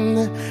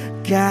rin.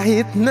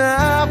 Kahit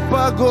na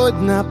pagod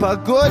na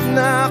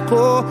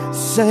ako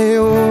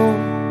sa'yo.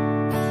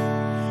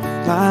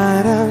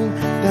 Parang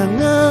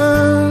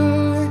tangang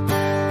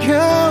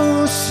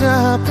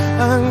kausap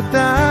ang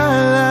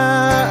tala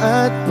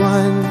at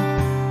buwan,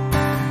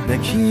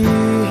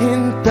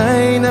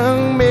 naghihintay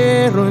ng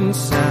meron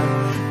sa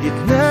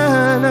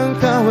gitna ng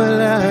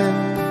kawalan.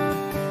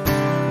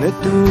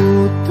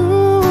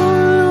 Natuto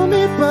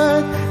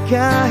lumipad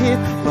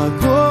kahit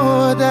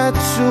pagod at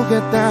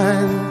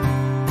sugatan.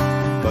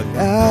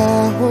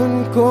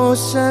 Pag-ahon ko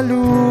sa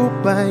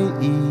lupa'y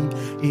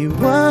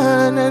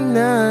iiwanan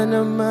na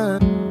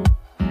naman.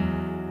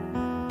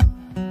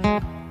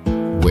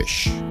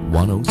 Wish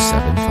 107.5.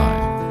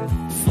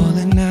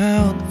 Falling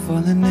out,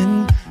 falling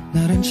in,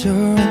 not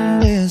unsure in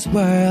this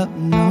world,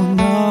 no,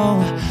 no.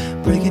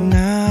 Breaking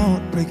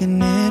out, breaking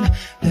in,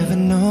 never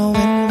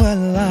knowing what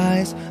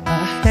lies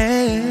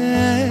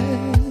ahead.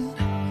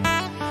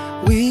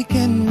 We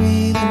can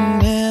really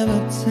never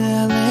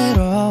tell it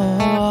all.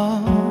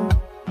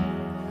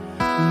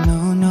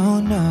 No,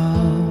 no, no.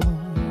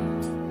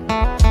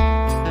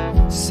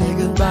 Say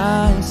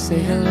goodbye, say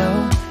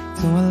hello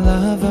to a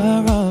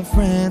lover or a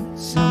friend.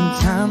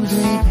 Sometimes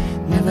we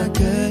never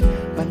could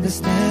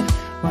understand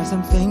why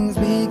some things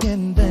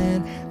begin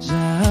then,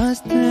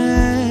 just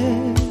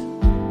then.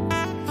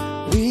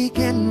 We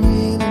can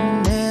really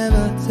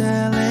never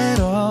tell it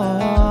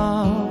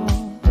all.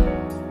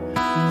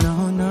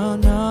 No, no,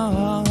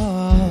 no.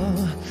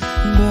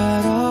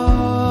 But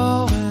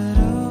oh,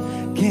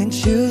 can't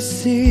you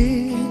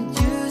see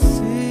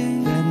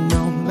that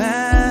no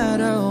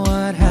matter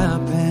what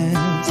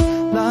happens,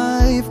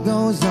 life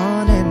goes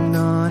on,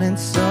 and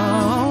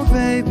so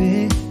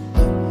baby,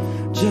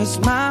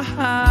 just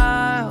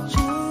smile,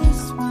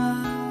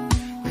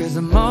 cause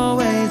I'm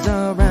always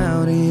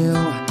around you,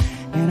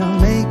 and I'll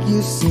make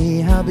you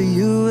see how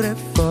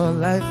beautiful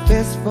life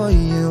is for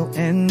you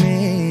and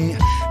me.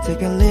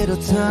 Take a little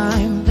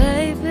time,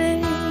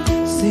 Baby,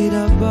 see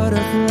the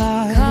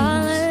butterflies,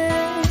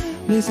 calling,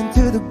 listen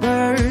to the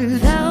birds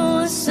that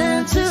was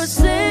sent to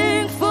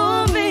sing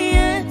for me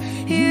and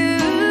you.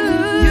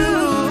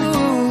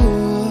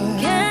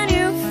 Can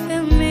you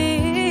feel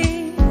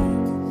me?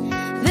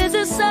 This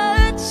is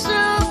such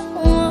a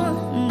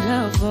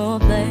wonderful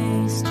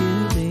place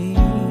to be.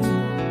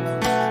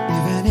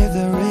 Even if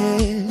there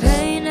is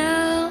Right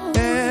now,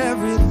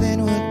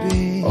 everything would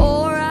be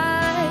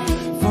alright.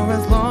 for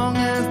as long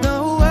as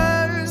the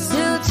world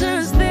Still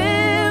turns,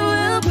 there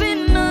will be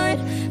night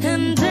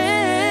and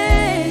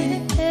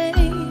day.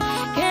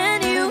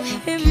 Can you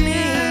hear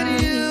me?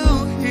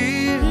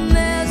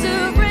 There's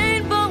a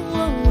rainbow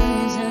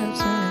always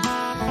outside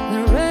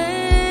the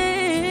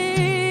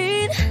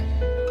rain.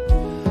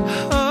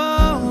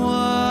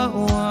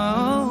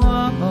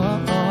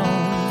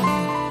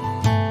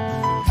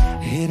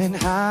 Hidden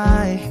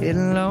high,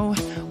 hidden low,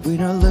 we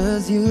don't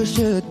lose, you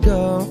should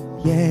go.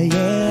 Yeah,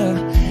 yeah.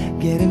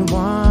 Getting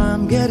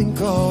warm, getting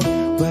cold,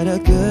 weather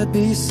could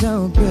be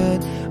so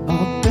good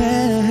or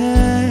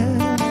bad.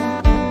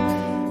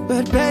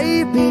 But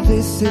baby,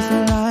 this is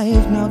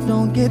life, now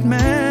don't get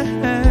mad.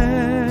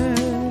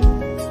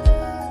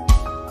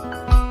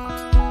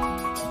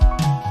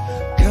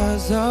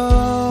 Cause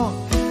oh,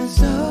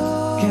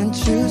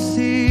 can't you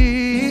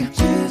see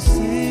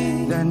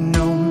that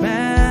no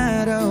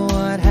matter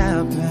what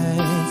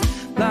happens,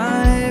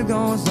 life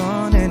goes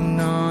on,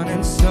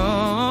 and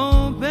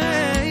so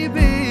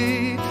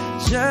baby,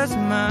 just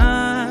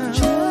smile,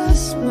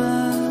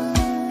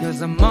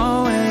 cause I'm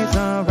always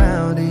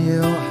around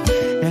you,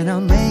 and I'll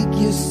make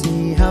you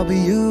see how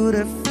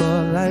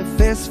beautiful life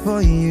is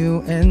for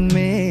you and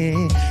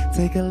me.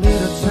 Take a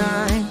little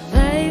time,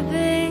 Baby,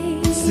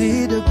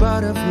 the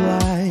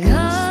butterflies,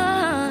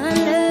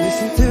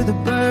 listen to the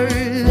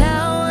birds.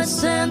 Flowers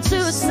sent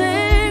to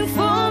sing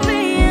for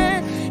me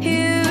and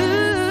you.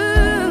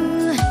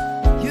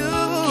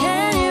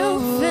 Can you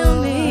feel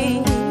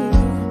me?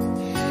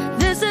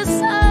 This is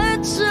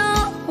such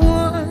a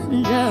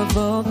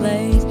wonderful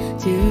place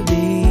to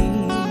be.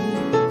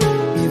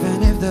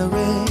 Even if there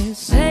is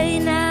Say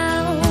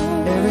now,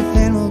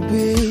 everything will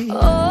be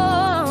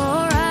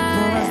alright.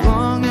 for as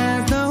long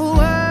as the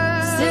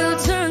world Still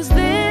turns,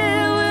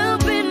 there will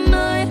be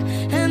night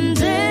and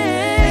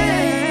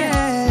day.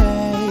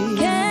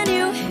 Can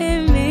you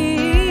hear me?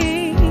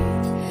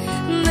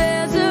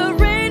 There's a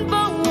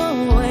rainbow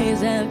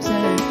always after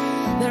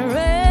the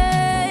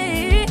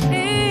rain.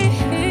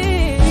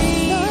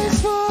 Life's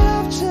full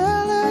of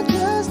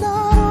challenges,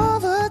 not all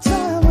the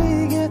time we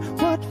get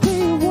what we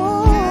want.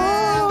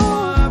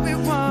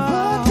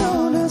 But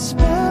don't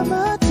despair,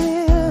 my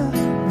dear.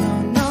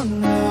 No, no,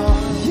 no.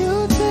 You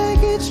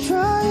take each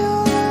trial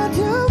and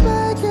you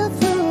make it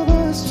through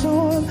the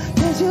storm.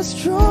 'Cause you're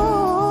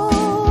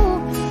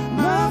strong.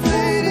 My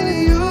faith in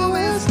you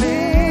is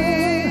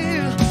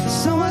near.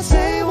 So I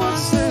say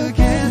once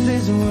again,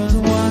 this was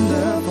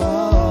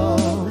wonderful.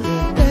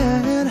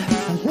 And I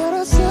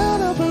gotta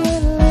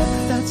celebrate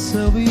life that's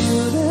so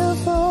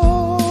beautiful.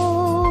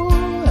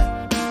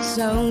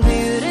 So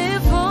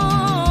beautiful.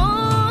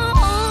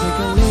 Take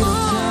a little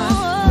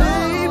time,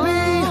 baby.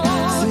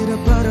 See the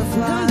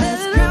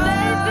butterflies come.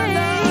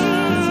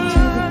 Listen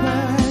to the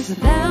birds.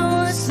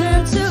 Flowers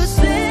sent to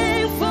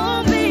sing for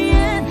me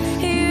and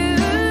you.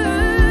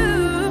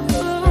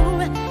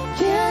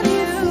 Can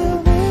you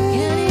feel me?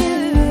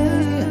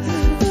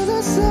 This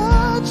is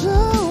such a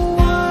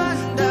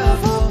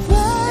wonderful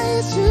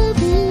place to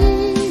be.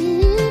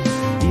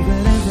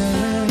 Even if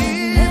there is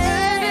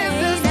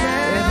everything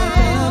will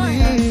be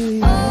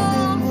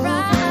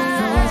Alright.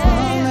 for as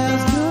long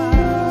as the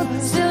world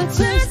Still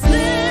turns,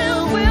 there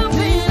will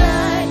be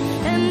night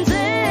and day.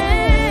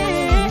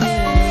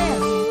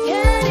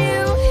 Can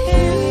you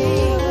hear me?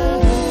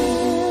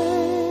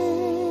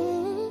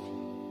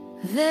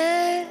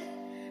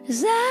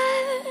 There's a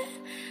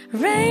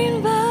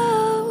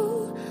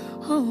rainbow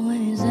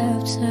always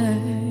after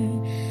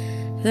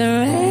the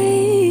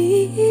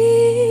rain.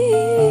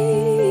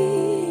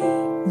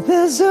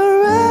 There's a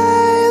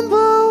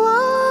rainbow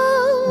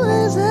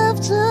always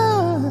after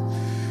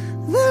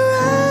the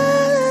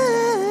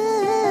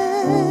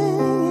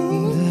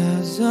rain.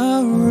 There's a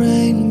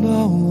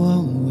rainbow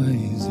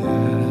always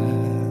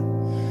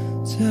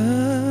after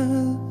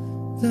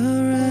the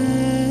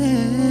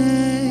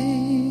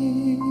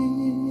rain.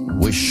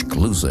 Wish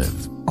exclusive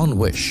on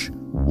Wish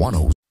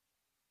 10.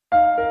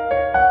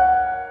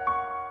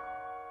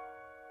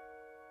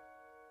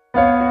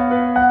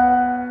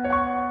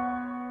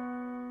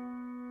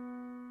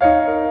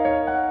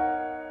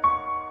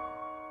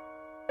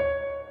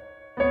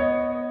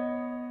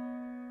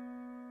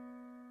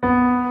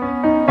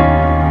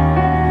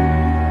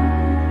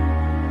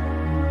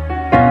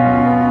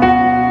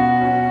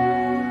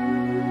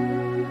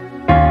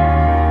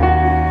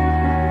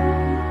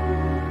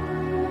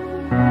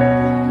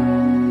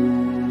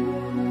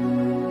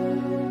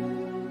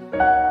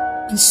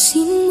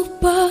 Pansin mo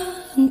ba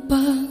ang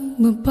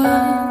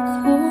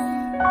pagbabago?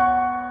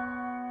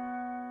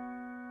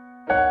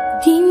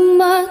 Di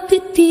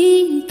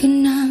matitigan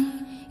ng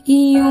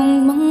iyong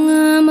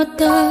mga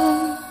mata.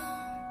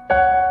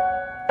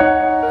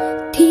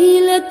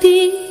 Tila di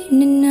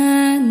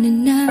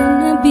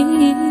nananabig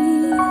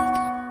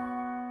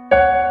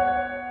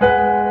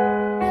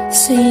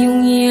sa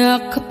iyong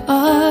yakap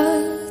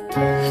at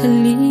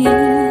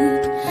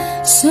halik.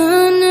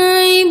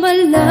 Sana'y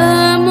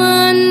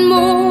malaman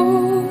mo,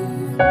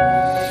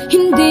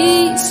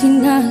 hindi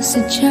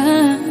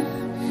sinasadya.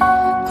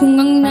 Kung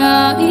ang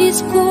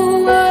nais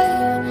ko ay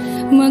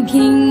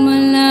maging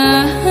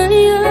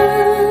malaya,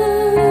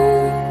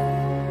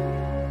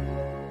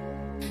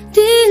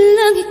 di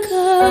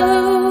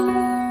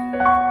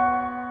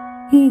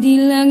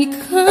lang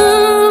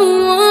ikaw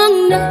ang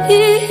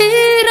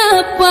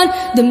nahihirapan.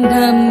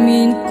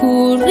 Damdamin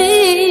ko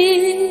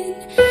rin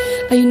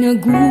ay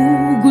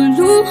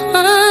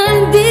naguguluhan.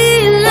 Di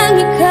lang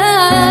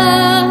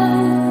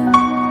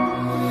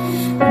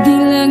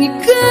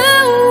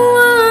ikaw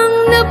ang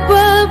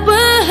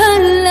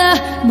nababahala.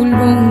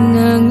 Bulong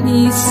ng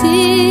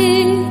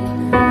isip,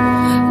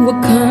 huwag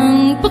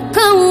kang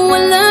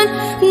pakawalan.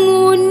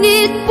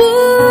 Ngunit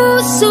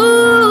puso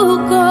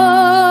ko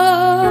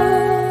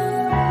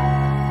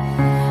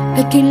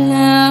ay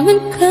kailangan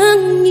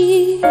kang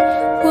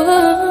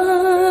iwan.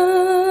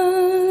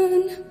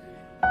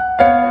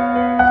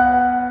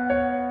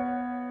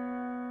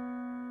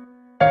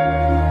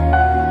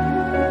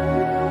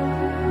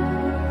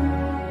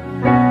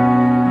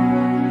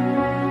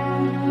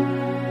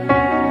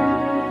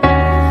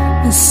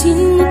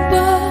 Pansin mo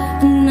ba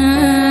ang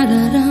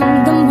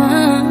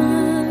nararamdaman?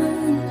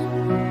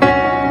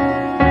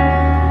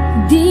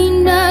 Di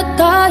na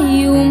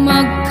tayo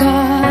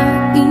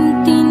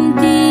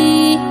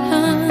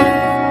magkaintindihan.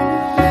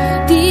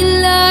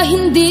 Tila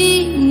hindi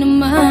na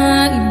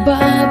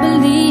maiba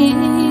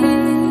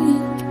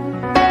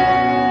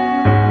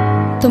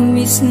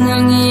tamis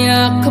ng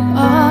yakap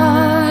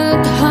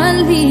at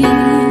halik.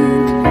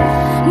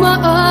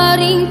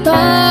 Maaring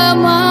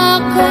tama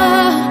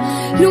ka,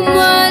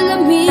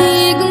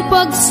 lumalamig ang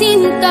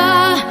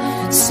pagsinta.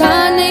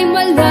 Sana'y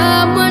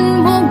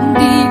malaman mong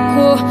di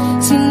ko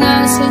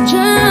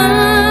sinasadya.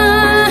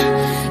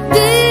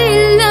 Di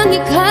lang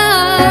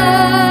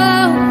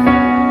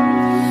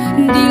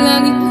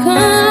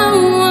ikaw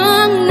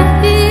ang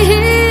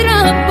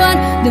nahihirapan.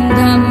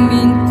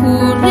 Damdamin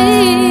ko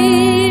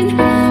rin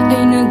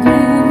ay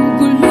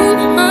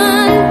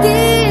naguguluhan. Di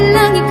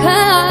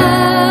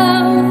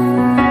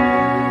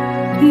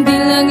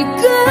lang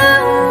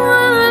ikaw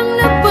ang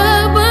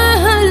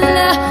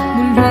nababahala.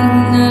 Bulong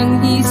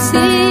ng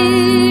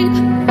isip,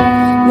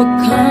 huwag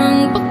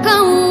kang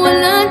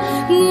pakawalan.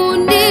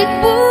 Ngunit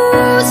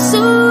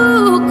puso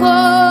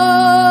ko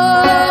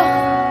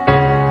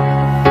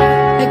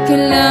ay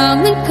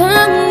kailangan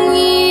kang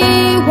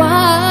iwan.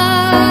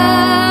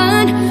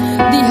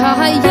 Di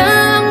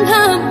hahayang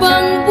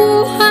habang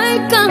buhay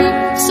kang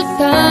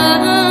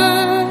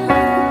saktan.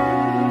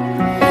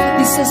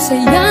 Di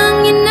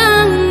sasayangin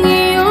ang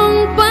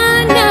iyong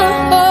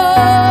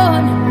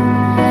panahon.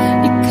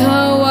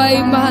 Ikaw ay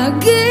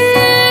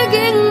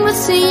magiging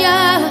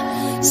masaya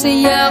sa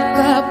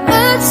yakap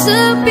at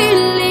sa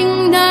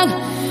piling ng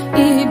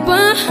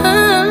iba.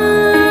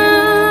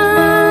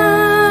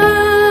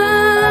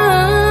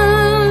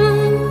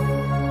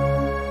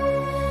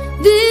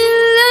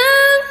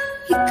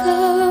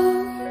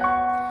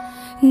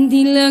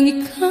 Di lang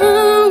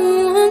ikaw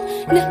ang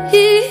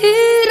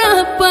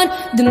nahihirapan.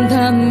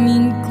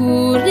 Damdamin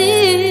ko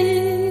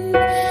rin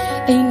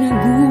ay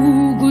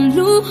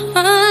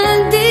naguguluhan.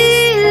 Di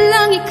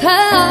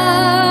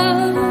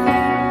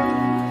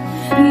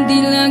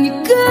lang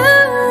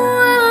ikaw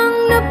ang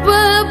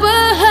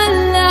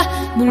nababahala.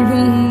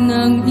 Bulong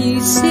ng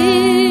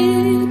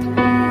isip,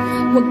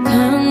 huwag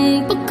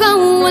kang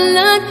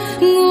pagkawalan.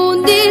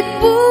 Ngunit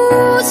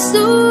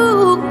puso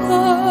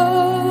ko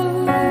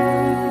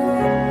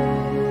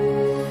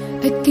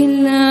ay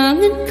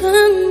kailangan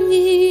kang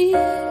iwan.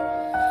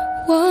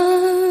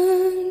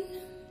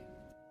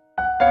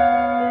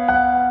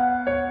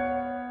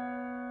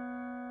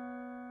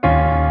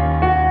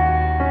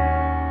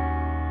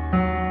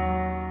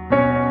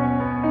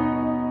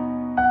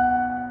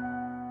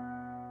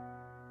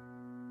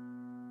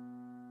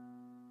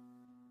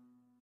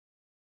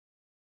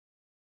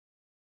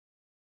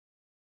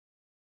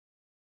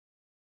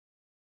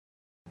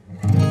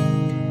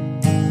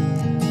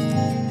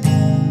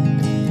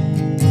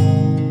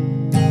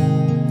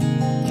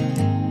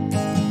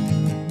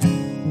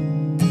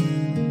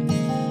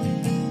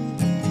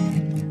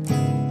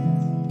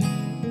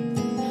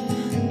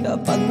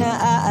 Kapag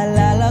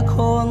naaalala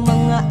ko ang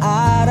mga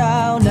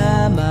araw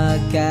na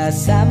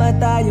magkasama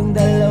tayong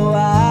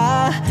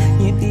dalawa,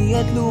 ngiti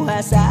at luha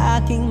sa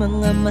aking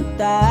mga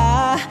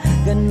mata.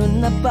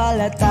 Ganun na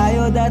pala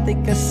tayo dati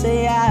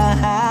kasaya.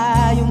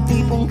 Yung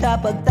tipong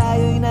kapag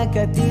tayo'y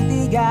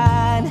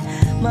nagkatitigan,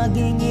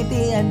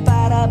 magingitian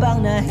para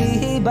bang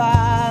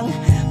nahihibang.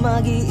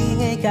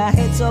 Mag-iingay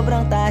kahit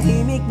sobrang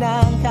tahimik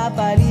ng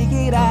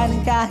kapaligiran.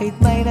 Kahit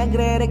may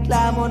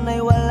nagre-reklamo na'y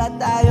wala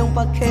tayong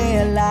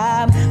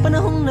pakialam.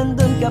 Panahong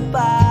nandun ka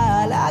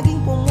pa,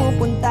 laging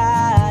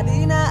pumupunta.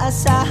 Di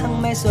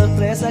naasahang may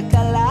sorpresa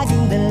ka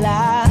laging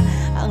dala.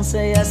 Ang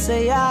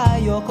saya-saya,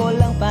 ayoko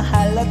lang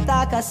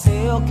pahalata.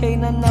 Kasi okay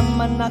na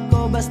naman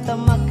ako basta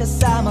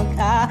magkasama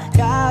ka.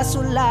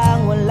 Kaso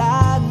lang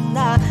wala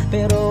na,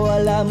 pero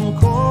alam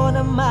ko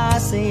na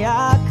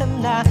masaya ka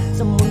na.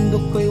 Sa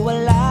mundo ko'y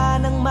wala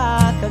nang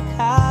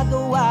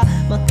makakagawa,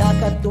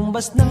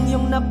 makakatumbas ng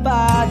iyong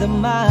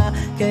napadama.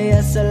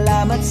 Kaya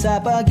salamat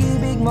sa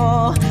pag-ibig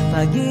mo.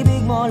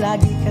 Pag-ibig mo,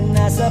 lagi kang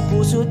nasa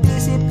puso't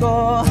isip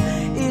ko.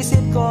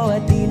 Isip ko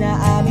at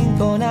inaamin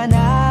ko na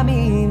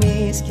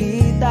namimiss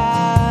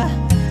kita.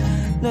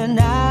 Na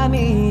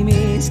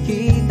namimiss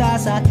kita.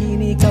 Sa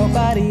akin ikaw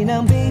pa rin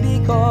ang baby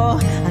ko.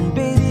 Ang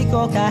baby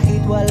ko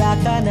kahit wala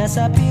ka na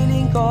sa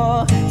piling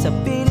ko. Sa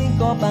piling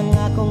ko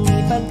pangakong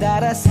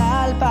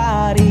ipagdarasal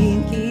pa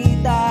rin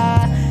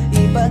kita.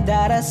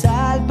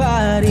 Ipagdarasal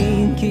pa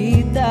rin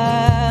kita.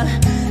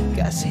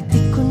 Kasi di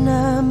ko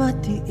na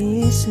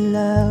matiis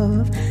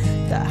love.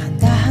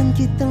 Dahan-dahan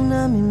kitang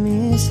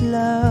namimiss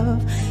love.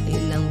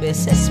 Ilang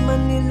beses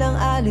man nilang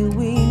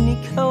aliwin,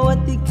 ikaw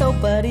at ikaw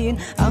pa rin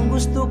ang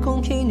gusto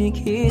kong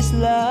kinikiss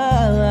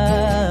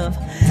love.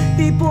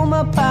 Di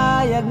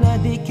pumapayag na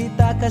di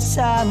kita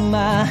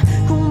kasama.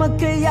 Kung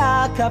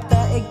magkayakap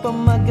taig pa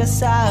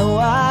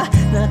mag-asawa.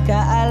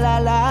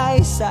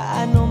 Nakaalalay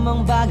sa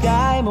anumang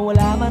bagay.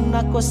 Mawala man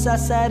ako sa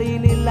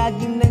sarili,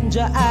 laging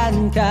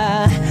nandiyan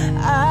ka.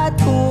 At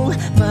kung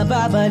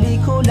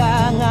mababalik ko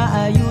lang,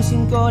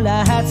 aayusin ko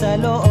lahat sa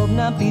loob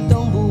ng 7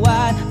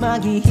 buwan.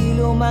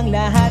 Maghihilom ang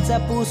lahat sa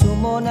puso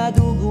mo na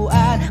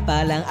duguan.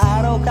 Palang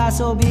araw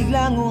kaso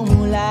biglang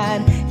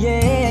umulan.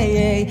 Yeah,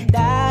 yeah.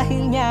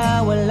 Dahil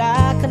nga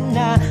wala ka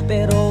na,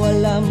 pero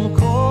alam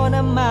ko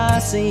na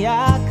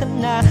masaya ka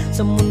na.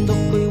 Sa mundo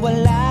ko'y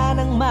wala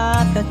nang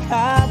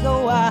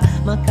makakagawa,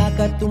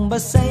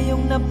 makatumbas sa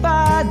iyong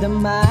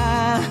napadama.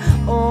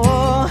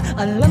 Oh,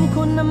 alam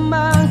ko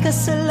namang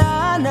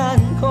kasalanan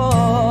ko,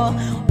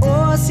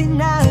 oh,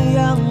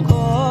 sinayang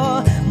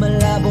ko.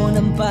 Malabo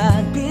ng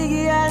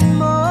pagbigyan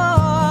mo,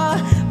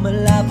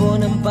 malabo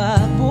ng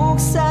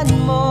pagbuksan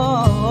mo.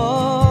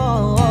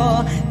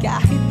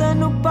 Kahit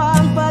ano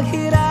pang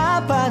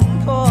paghirapan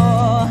ko,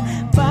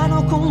 paano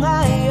kung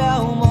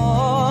ayaw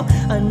mo?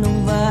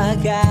 Anong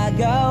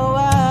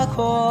magagawa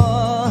ko?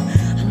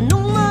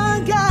 Anong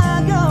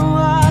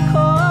magagawa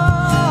ko?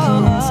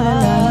 Kaya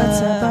salamat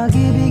sa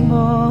pag-ibig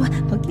mo.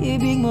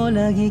 Pag-ibig mo,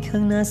 lagi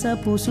kang nasa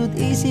puso't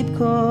isip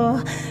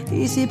ko.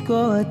 Isip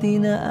ko at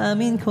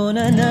inaamin ko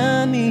na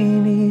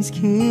namimiss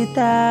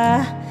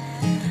kita.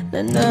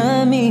 Na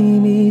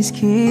namimiss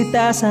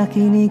kita.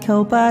 Sa'kin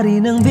ikaw pa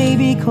rin ang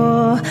baby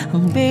ko.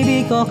 Ang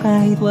baby ko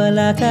kahit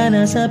wala ka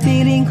na sa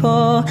piling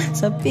ko.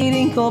 Sa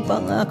piling ko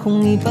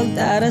pangakong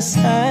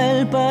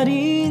ipagdarasal pa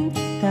rin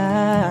kita.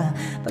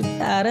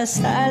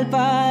 Pagdarasal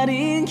pa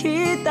rin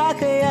kita.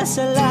 Kaya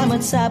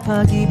salamat sa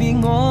pag-ibig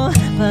mo.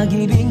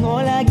 Pag-ibig mo,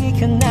 lagi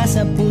kang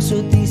nasa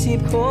puso't isip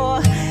ko.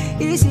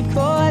 Isip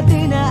ko at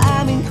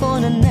inaamin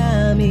ko na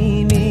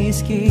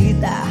namimiss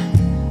kita.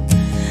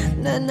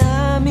 Na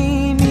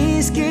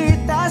namimiss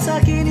kita.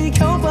 Sa'kin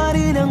ikaw pa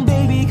rin ang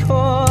baby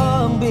ko.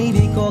 Ang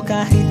baby ko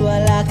kahit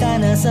wala ka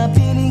na sa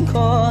piling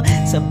ko.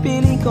 Sa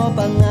piling ko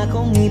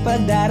pangakong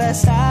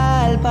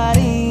ipagdarasal pa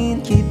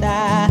rin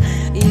kita.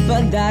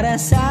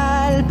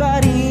 Ipagdarasal pa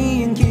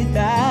rin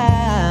kita.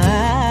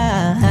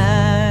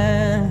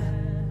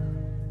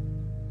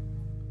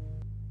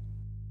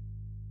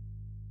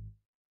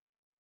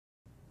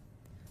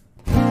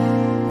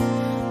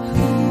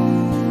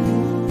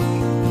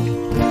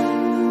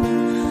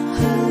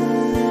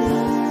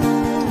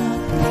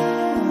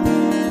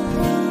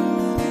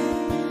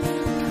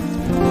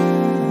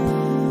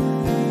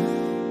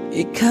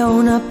 Ikaw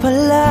na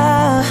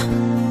pala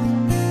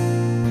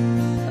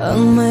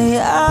ang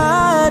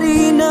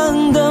may-ari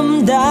ng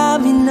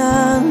damdamin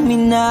ng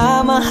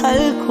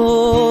minamahal ko.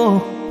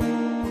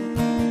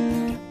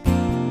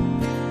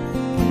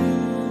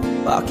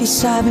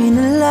 Pakisabi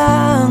na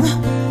lang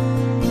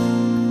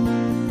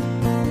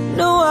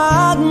na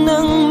wag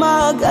nang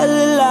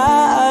mag-alala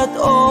at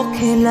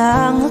okay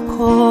lang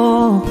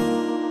ako.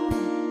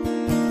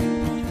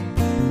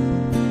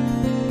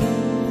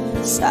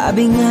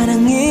 Sabi nga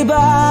ng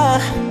iba,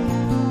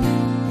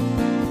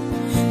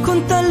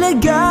 kung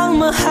talagang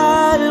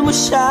mahal mo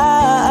siya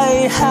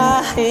ay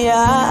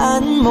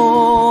hahayaan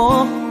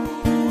mo.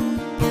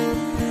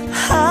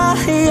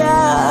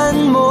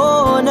 Hahayaan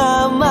mo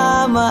na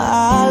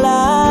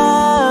mamaalam.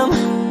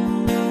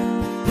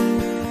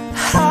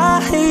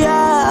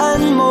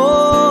 Hahayaan mo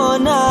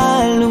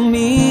na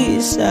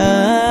lumisan.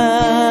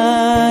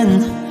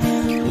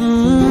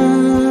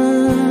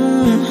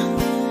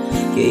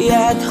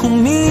 Kaya't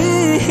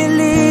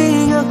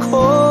humihiling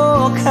ako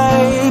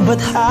kay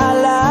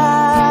Bathala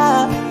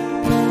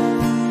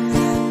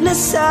na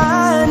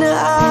sana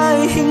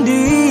ay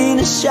hindi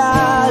na siya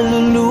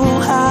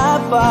luluha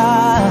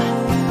pa.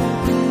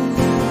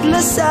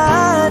 Na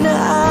sana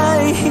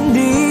ay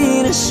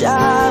hindi na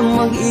siya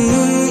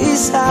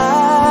mag-iisa.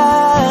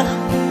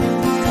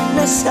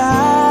 Na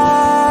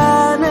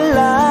sana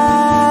lang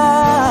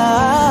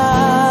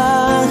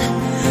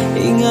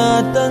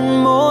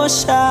ingatan mo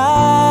siya.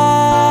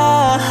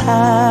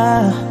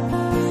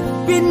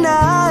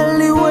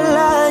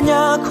 Pinaliwala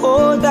niya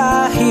ako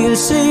dahil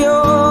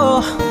sa'yo.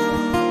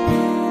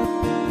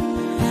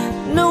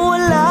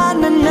 Nawala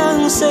na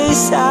ng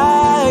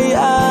saysay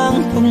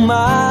ang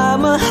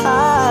pagmamahal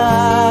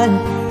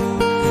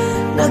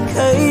na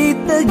kay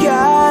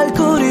tagal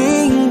ko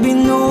ring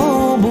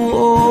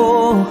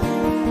binubuo.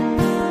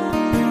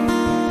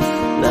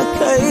 Na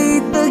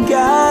kay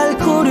tagal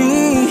ko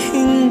ring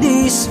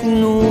hindi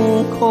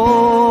sinuko.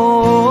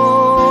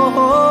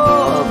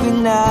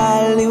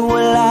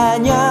 Pinaliwala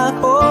niya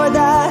ako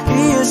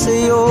dahil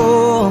sa'yo.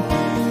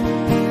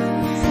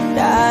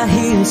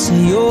 Dahil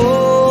sa'yo.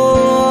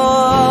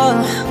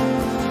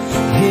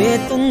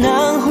 Ito na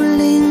ang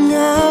huling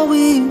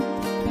awit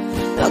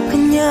na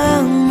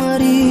kanyang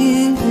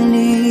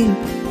marinig.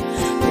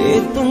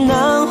 Ito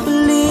na ang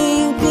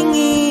huling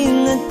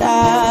tingin at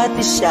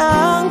dati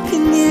siyang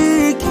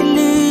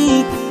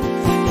kinikilig.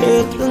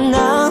 Ito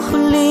na ang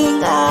huling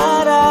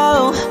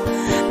araw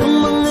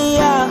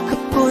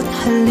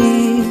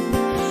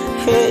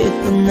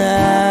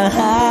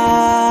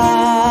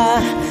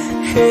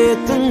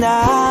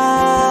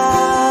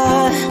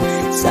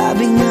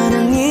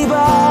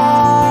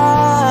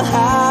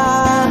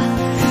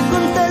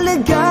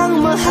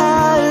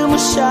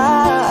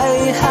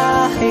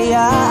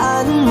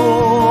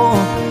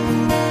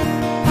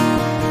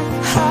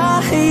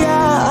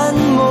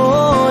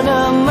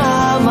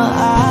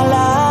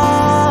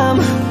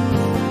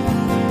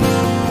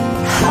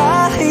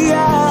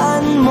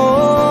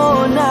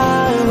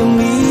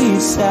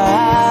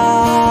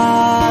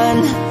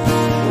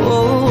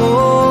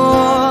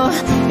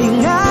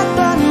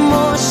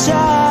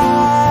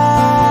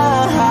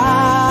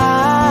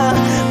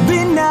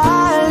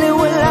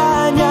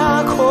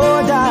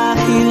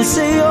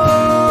sa'yo.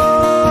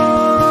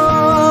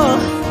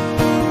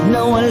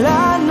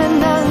 Nawala na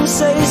ng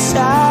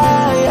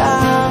saysay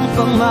ang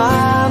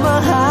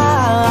pagmamahal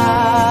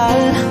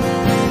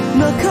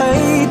na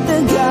kay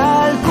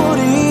tagal ko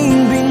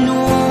ring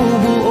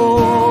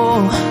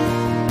binubuo,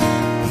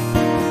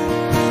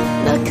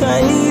 na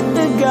kay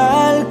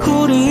tagal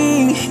ko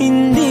ring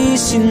hindi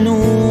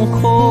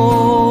sinuko.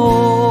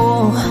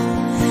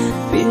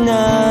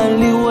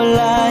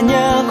 Pinaliwala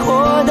niya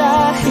ko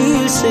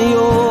dahil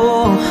sa'yo,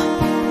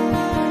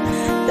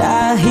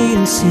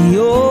 dahil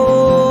sa'yo.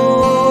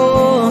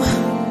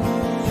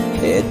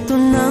 Ito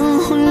nang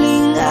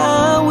huling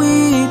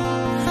awit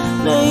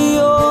na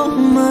iyong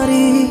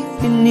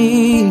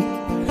maririnig.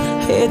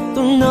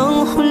 Ito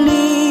nang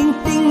huling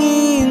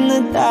tingin na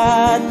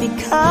dati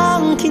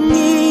kang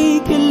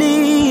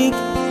kinikilig.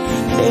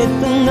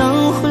 Ito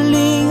nang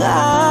huling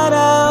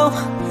araw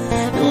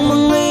ng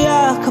mga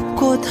yakap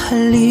ko't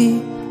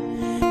halik.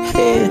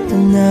 Ito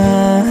na,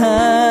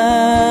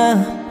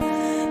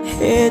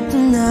 ito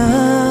na,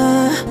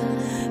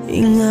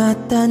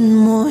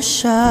 ingatan mo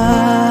siya.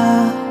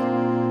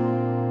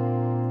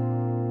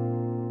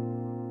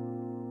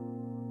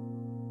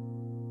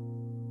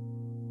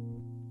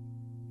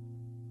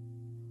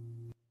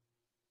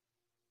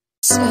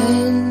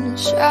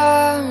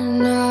 Pasensya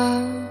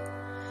na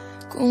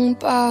kung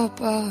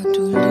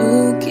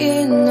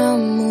papatulugin na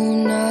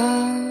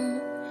muna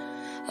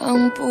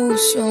ang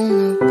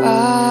pusong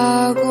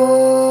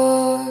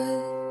napagod,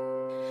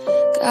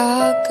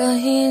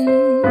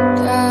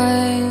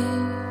 kakahintay.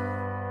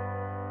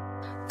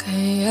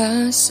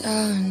 Kaya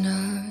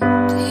sana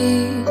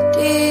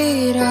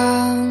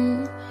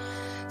titirang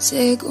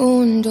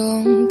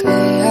segundong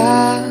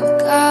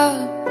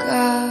kayakap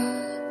ka.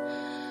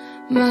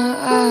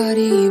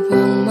 Maari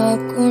bang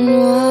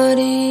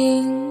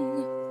makunwaring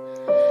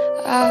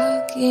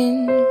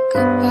akin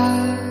ka pa?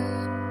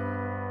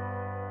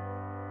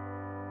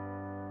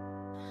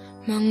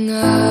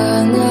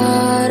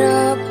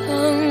 Mangangarap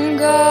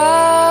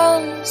hanggang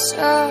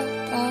sa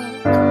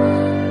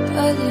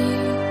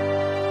pagbalik,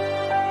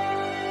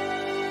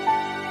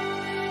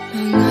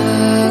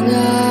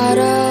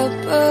 mangangarap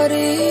pa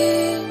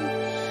rin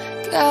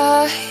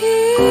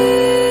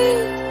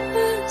kahit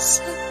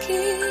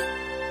masakit.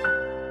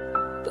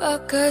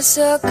 Baka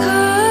sakaling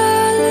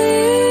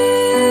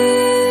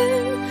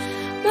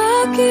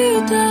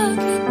makita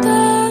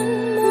kitang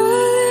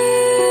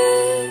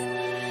muli,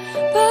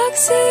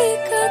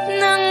 pagsikat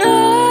ng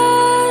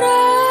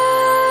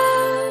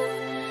araw,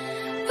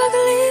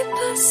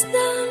 paglipas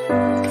ng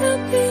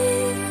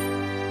gabi.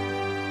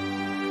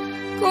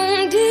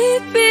 Kung di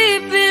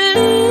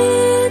pipilitin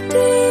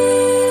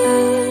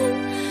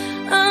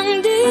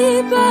ang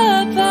di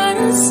ba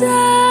para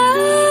sa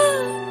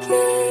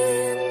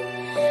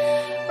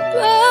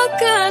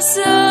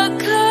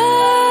sakaling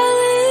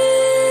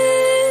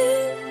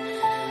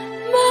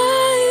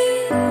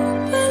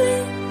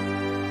maibalik,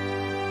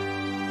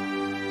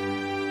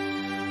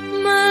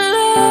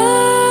 malaya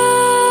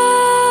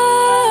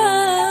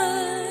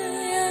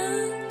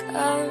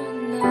ka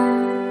na,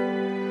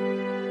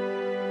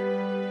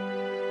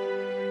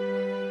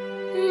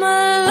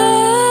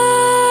 malaya.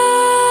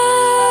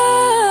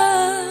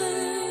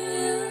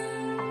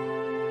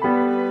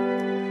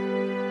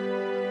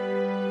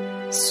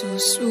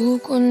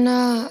 Susuko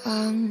na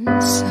ang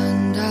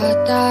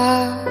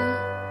sandata,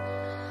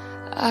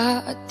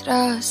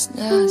 aatras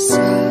na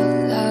sa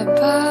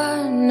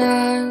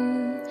labanan.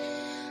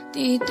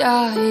 Di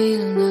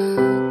dahil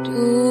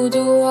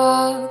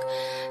naduduwag,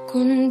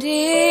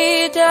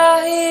 kundi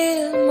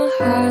dahil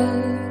mahal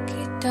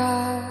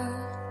kita.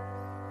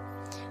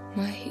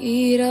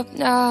 Mahirap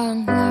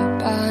nang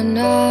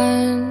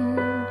labanan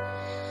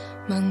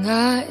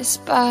mga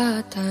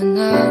espata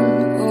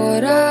ng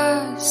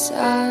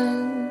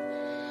orasan.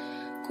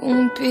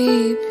 Kung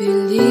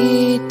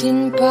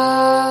pipilitin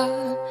pa,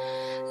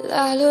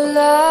 lalo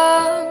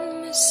lang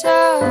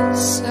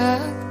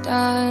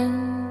masasaktan.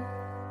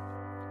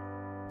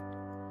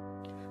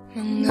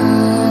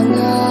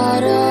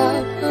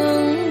 Mangangarap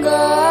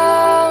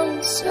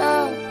hanggang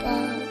sa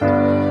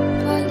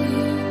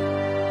pagbalik,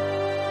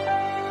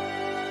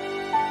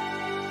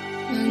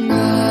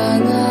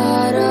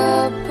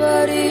 mangangarap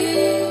pa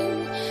rin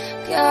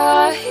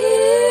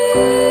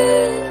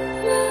kahit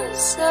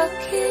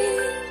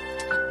masakit.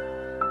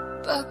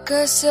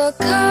 Baka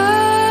sakaling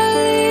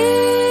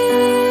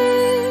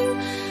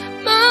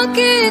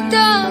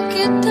makita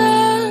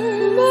kitang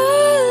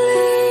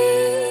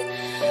muli,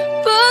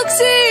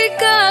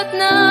 pagsikat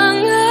ng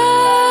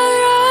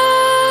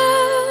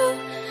araw,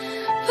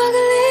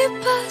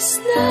 paglipas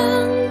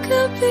ng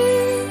gabi.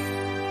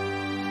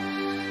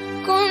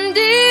 Kung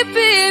di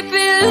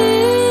pipilitin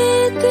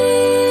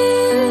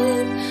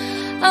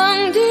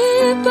ang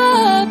di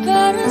ba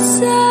para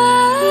sa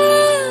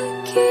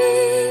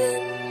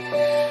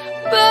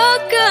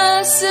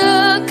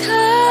sakaling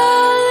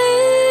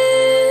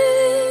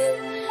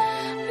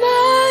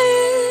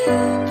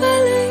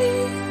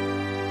maibalik,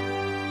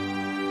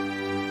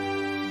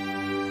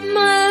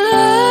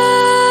 malaya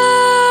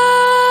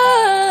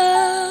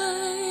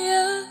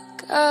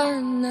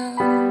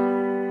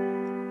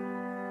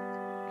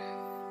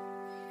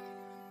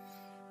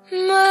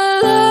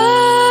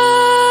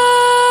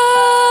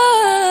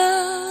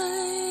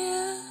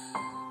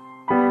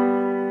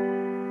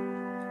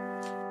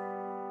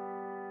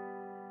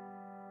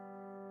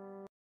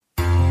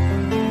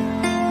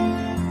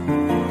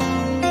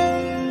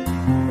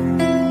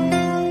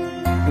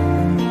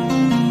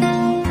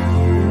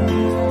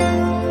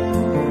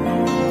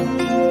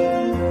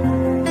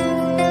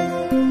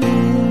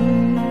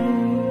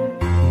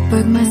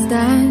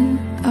Pagmasdan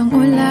ang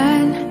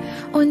ulan,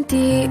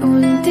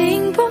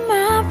 unti-unting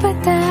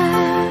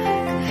pumapatak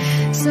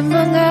sa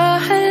mga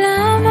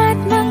halaman at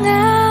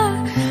mga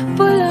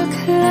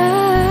bulaklak.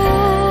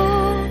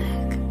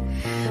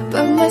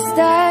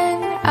 Pagmasdan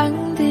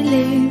ang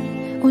dilim,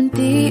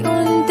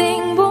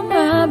 unti-unting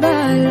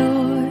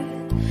bumabalot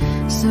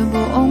sa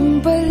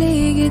buong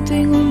paligid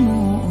tuwing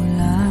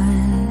umuulan.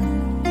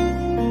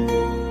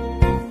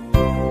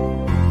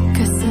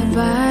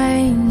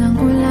 Kasabay ng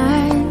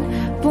ulan,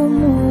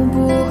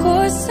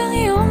 bumubuhos ang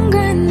iyong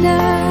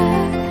ganda.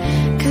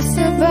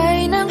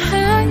 Kasabay ng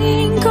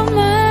hangin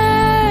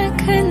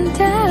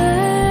kumakanta.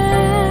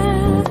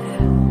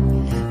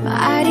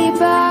 Maari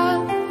ba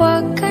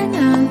wag ka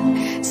nang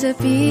sa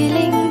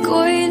piling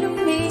ko'y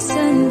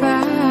lumisan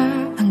ba,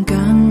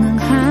 hanggang ang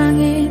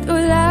hangin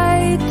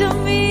ulay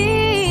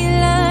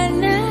tumila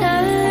na.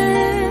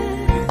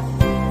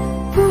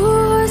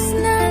 Buhos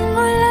ng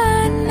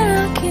ulan,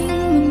 aking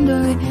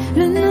mundo'y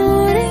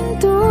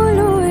lunuring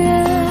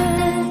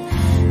tuluyan.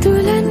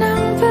 Tulad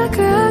ng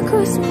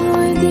pagkagos mo,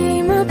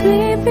 di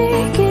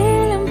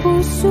mapipigil ang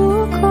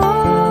puso ko.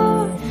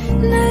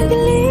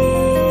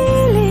 Nagliliyang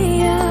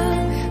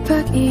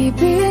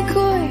pag-ibig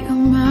ko'y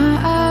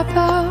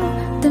umaapaw,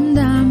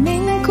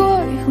 damdamin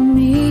ko'y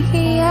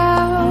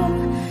humihiyaw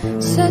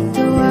sa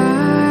tuwa.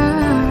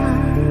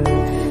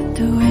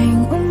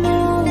 Tuwing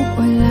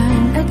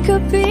umuulan at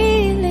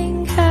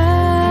kapiling ka.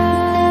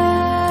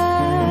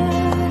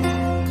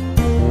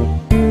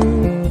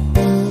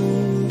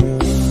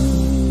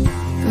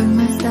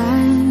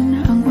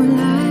 Pagmasdan ang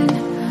ulan,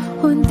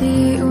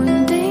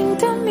 unti-unting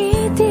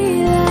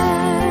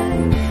tumitilan.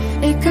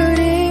 Ikaw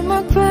rin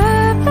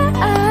magpapaalam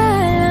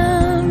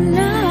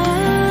na.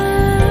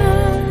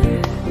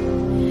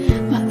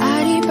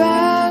 Maari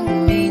bang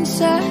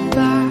minsan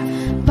ba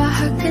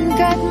bahagan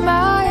ka't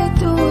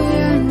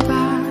maituyan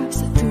pa,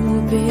 sa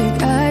tubig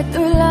at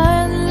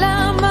ulan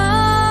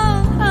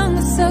lamang ang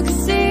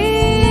saksi.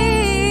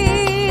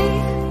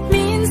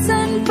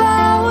 Minsan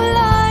pa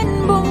ulan,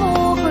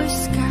 bumuhos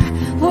ka,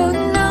 huwag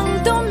nang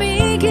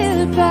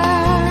tumigil pa.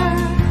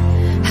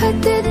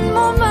 Hatid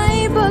mo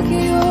may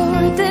bagyo,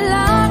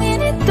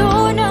 dalangin ito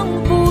ng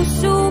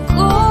puso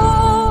ko.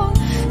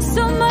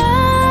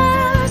 Sumasamo,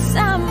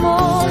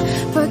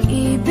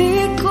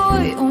 pag-ibig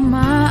ko'y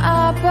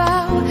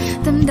umaapaw,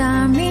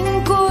 damdamin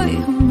ko'y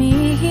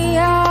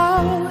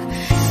humihiyaw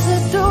sa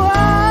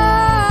tuwa.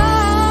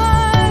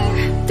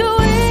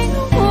 Tuwing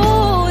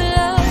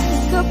umuulan,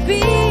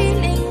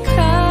 kapiling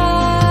ka.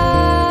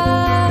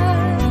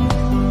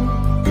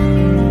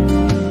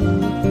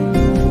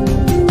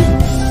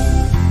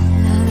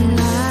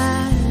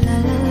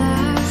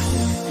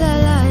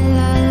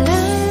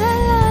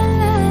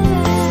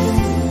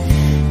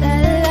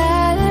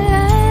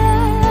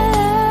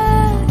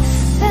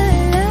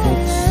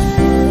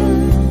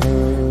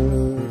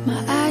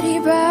 Maari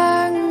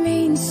bang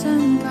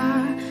minsan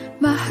ba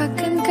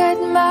mahagan ka't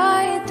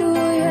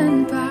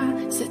maituyan pa,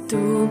 sa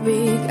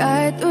tubig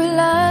at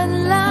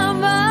ulan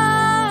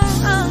lamang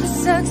ang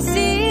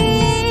saksi.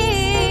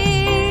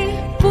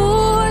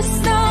 Buhos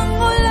ng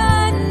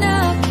ulan,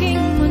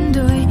 aking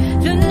mundo'y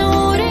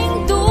lunuring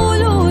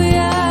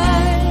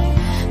tuluyan.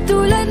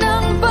 Tulad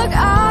ng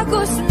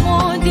pag-agos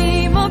mo,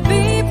 di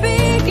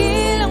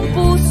mapipigil ang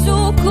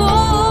puso ko.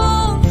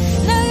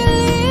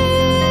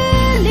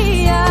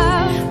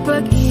 Nagliliyang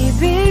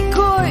pag-ibig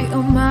ko'y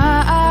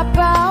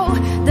umaapaw,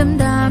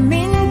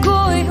 damdamin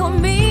ko'y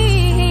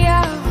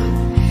humihiyaw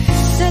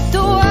sa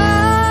tuwa.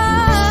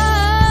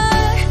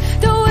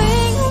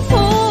 Tuwing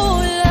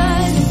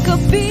umuulan,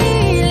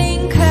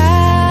 kapiling ka.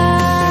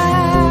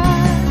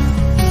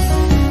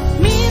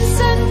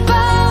 Minsan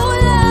pa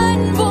ulan,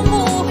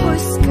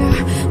 bumuhos ka,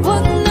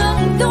 huwag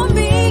nang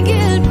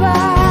tumigil pa.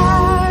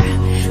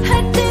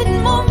 Hatid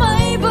mo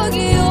may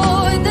bagyo,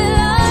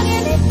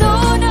 dalangin ito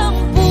ng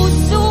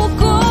puso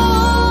ko.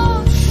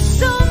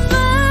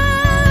 Sumasamo,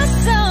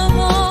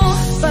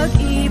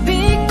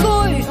 pag-ibig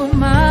ko'y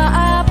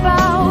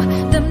umaapaw,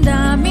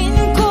 damdamin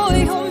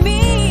ko'y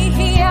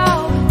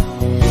humihiyaw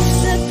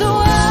sa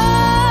tuwa.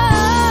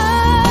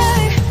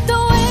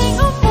 Tuwing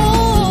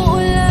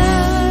umuulan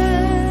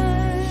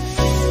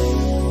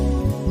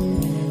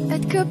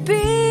at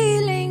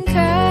kapiling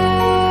ka.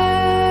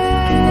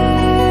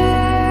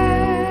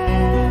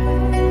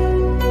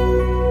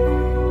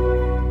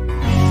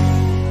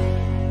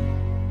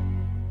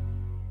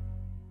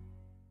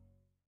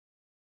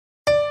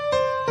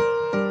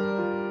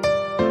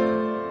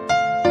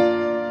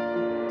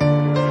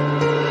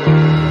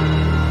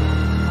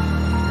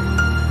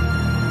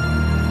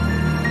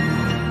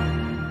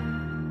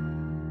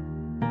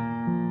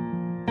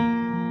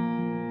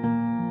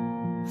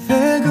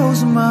 There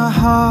goes my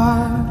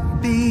heart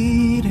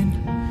beating,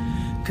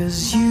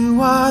 'cause you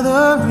are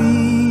the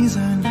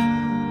reason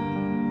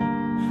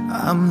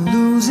I'm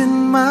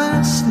losing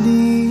my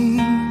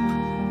sleep.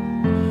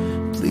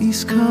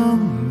 Please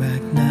come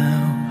back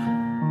now.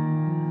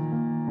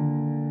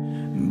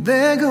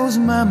 There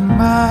goes my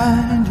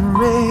mind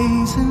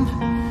racing,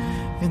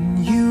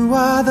 and you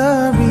are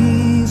the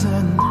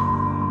reason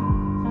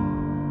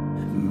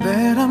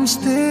I'm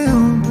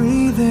still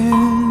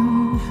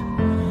breathing.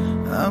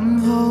 I'm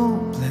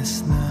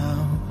hopeless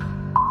now.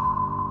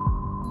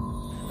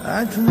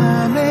 I'd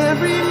climb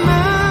every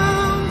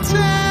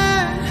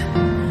mountain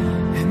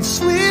and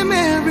swim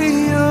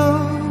every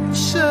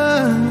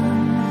ocean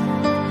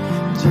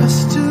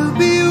just to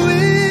be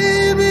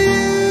with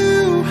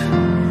you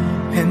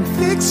and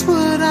fix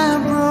what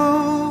I've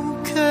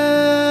broken.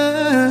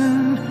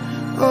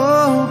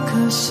 Oh,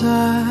 'cause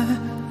I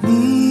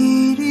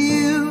need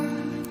you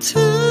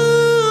to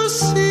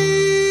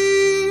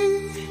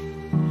see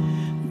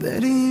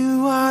that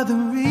you are the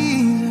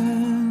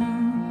reason.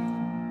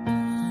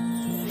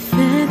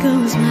 There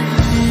goes my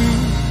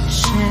hand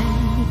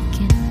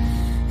shaking,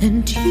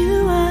 and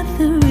you are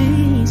the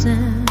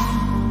reason.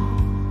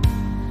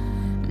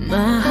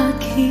 My heart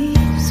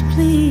keeps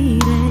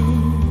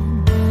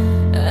bleeding.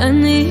 I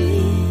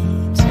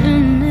need you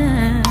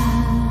now.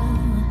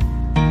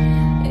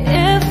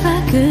 If I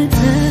could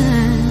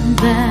turn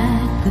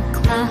back the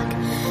clock,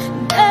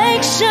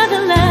 make sure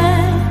the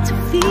light to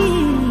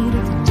feed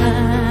the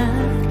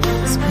dark,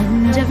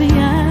 spend every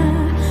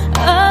hour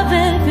of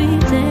every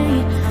day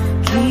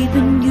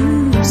keeping you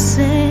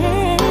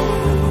safe.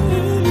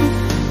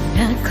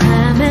 I'd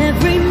climb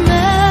every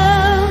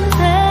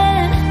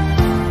mountain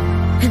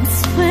and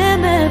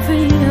swim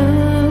every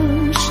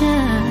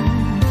ocean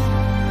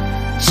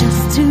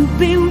just to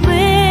be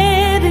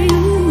with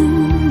you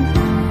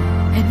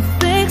and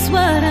fix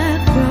what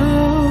I've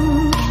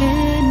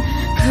broken.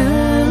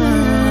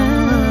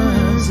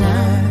 'Cause I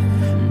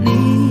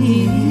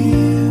need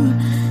you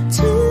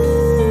to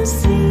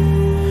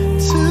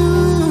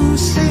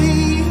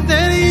see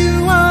that you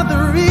are the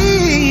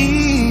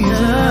reason.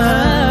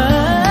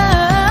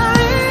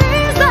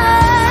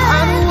 I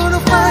don't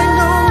wanna fight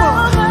no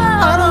more.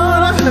 I don't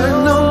wanna hurt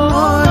no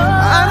more.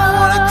 I don't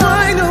wanna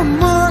cry no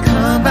more.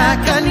 Come back,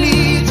 I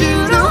need you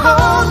to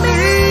hold me.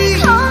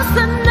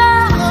 Closer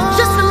now,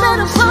 just a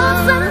little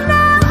closer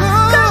now.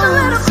 Come a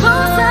little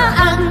closer,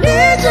 I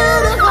need you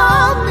to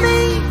hold me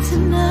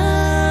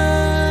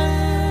tonight.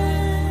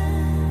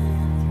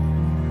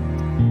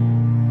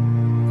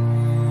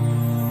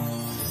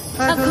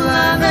 I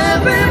climb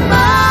every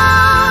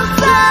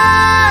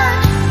mountain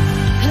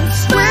and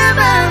swim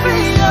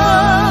every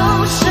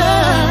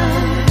ocean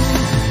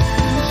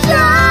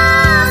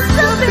just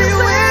to be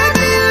with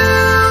you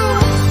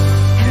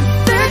and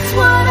fix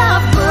what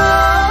I've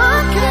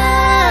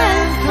broken.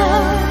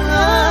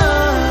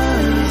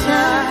 'Cause I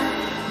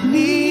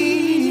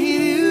need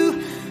you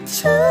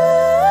to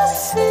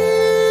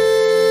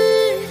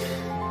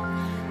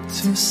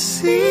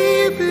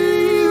see that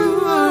you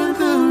are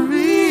the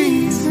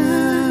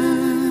reason.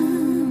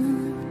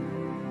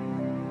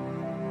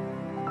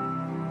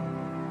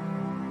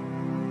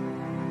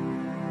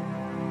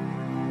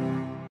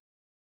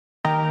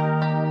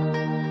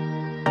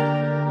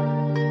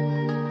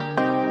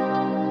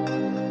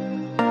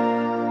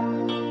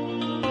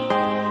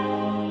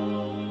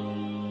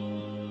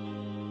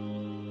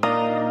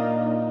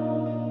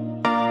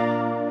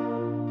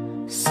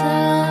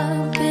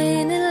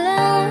 Sabi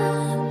nila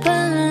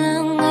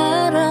palang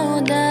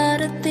araw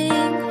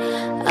darating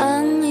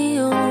ang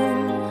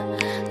iyong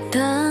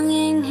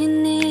tanging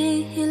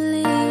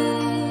hinihiling.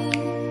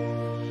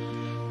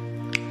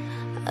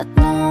 At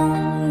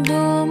nung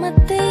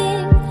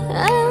dumating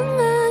ang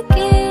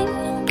aking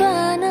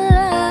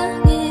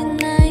panalangin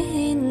ay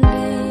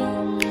hindi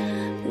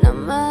na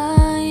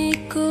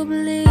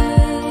maikubli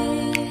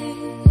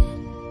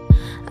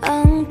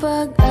ang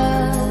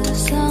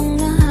pag-asang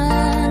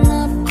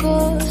nahanap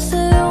ko sa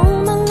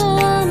iyong mga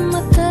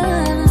mata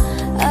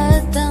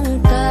at ang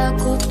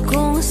takot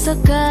kong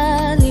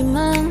sakali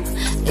mang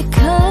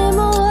ika'y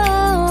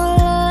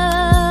mawawala.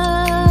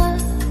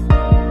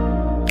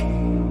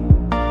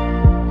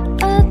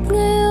 At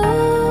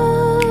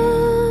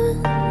ngayon,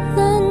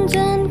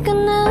 nandyan ka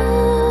na,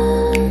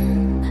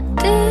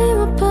 di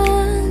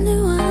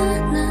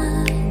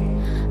mapaliwanag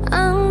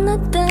ang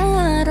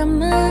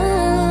nadarama.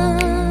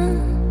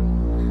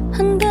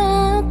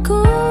 Handa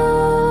ako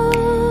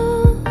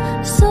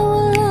sa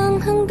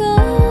walang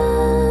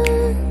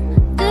hanggan,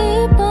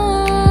 di pa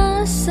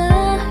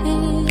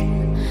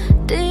asahin,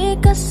 di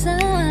ka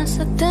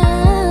sasaktan.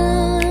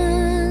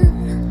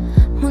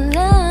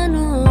 Mula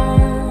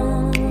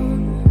noon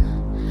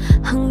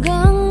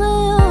hanggang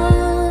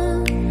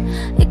ngayon,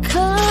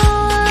 ikaw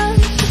at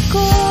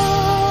ako.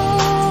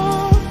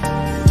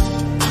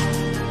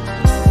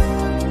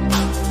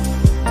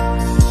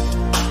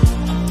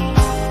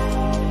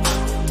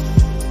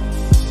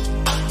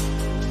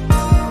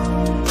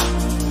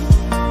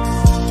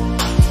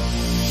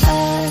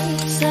 At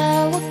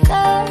sa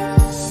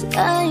wakas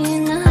ay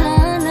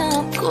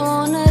nahanap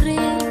ko na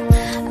rin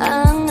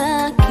ang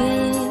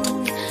aking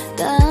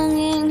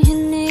tanging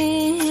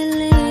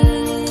hinihiling.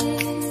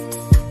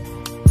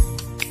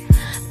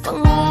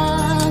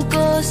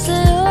 Pangako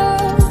sa'yo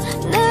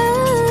na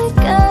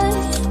ika'y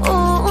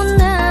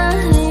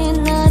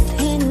uunahin at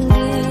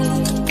hindi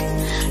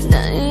na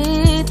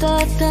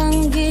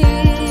itatanggi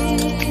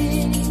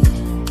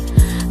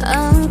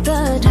ang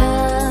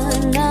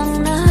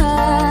tadhanang nahanap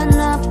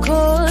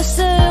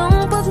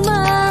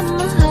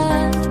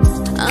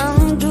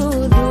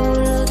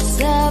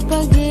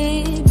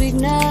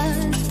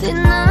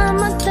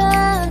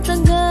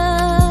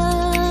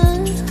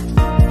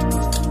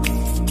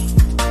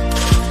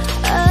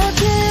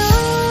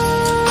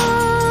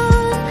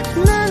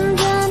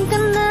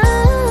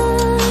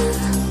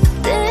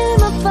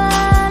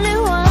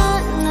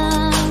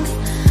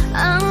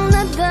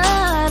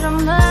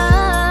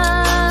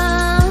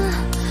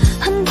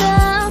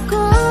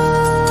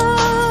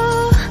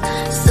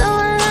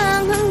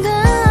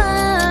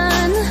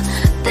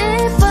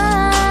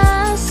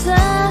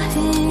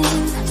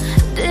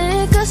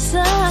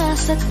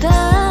nasasaktan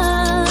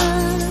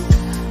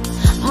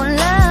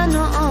mula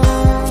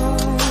noon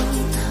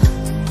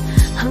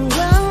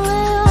hanggang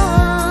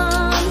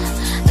ngayon.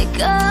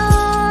 Ikaw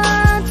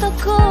at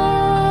ako,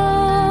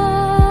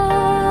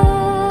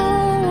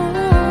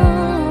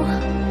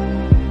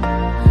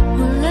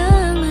 mula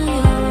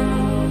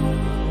ngayon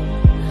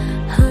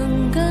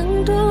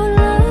hanggang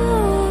dulo.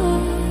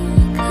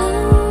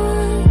 Ikaw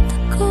at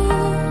ako.